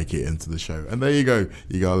news would make it into the show, and there you go.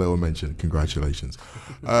 You got a little mention. Congratulations.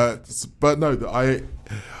 But no,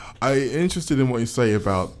 I'm interested in what you say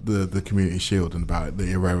about the Community Shield and about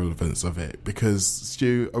the irrelevance of it, because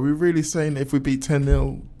Stu, are we really saying if we beat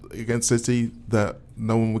 10-0 against City that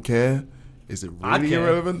no one would care? Is it really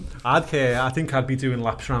irrelevant? I'd care. I think I'd be doing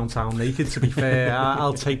laps around town naked, to be fair.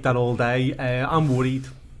 I'll take that all day. I'm worried.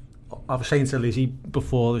 I was saying to Lizzie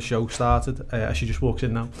before the show started, she just walks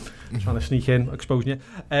in now, trying to sneak in, exposing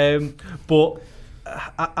you. But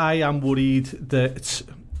I am worried that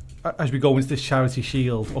as we go into this Charity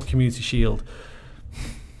Shield or Community Shield,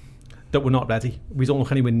 that we're not ready. We don't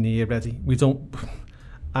look anywhere near ready.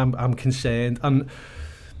 I'm concerned, and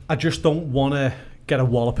I just don't want to get a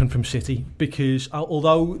walloping from City, because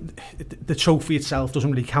although the trophy itself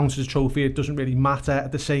doesn't really count as a trophy, it doesn't really matter.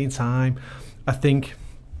 At the same time, I think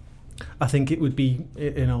it would be,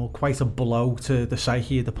 quite a blow to the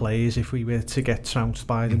psyche of the players if we were to get trounced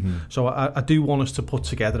by them. Mm-hmm. So I do want us to put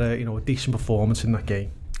together a decent performance in that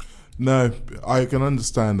game. No, I can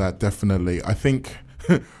understand that, definitely. I think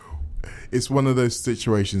it's one of those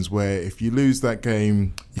situations where if you lose that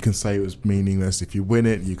game, you can say it was meaningless. If you win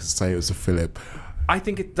it, you can say it was a fillip. I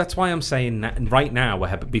think that's why I'm saying right now,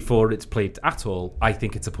 before it's played at all, I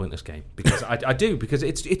think it's a pointless game, because I do, because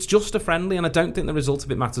it's just a friendly, and I don't think the result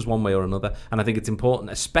of it matters one way or another. And I think it's important,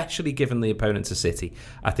 especially given the opponents of City.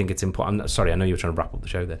 I think it's important. Sorry, I know you were trying to wrap up the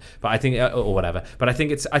show there, but I think or whatever. But I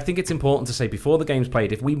think it's important to say before the game's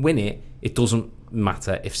played, if we win it, it doesn't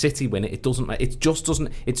matter. If City win it, it doesn't matter. It just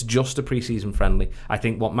doesn't. It's just a pre-season friendly. I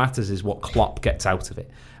think what matters is what Klopp gets out of it.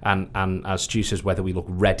 And as Stu says, whether we look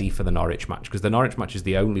ready for the Norwich match, because the Norwich match is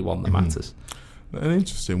the only one that matters.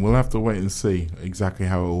 Interesting. We'll have to wait and see exactly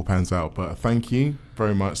how it all pans out. But thank you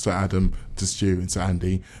very much to Adam, to Stu, and to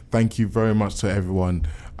Andy. Thank you very much to everyone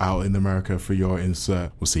out in America for your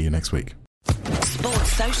insert. We'll see you next week.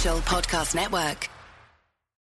 Sports Social Podcast Network.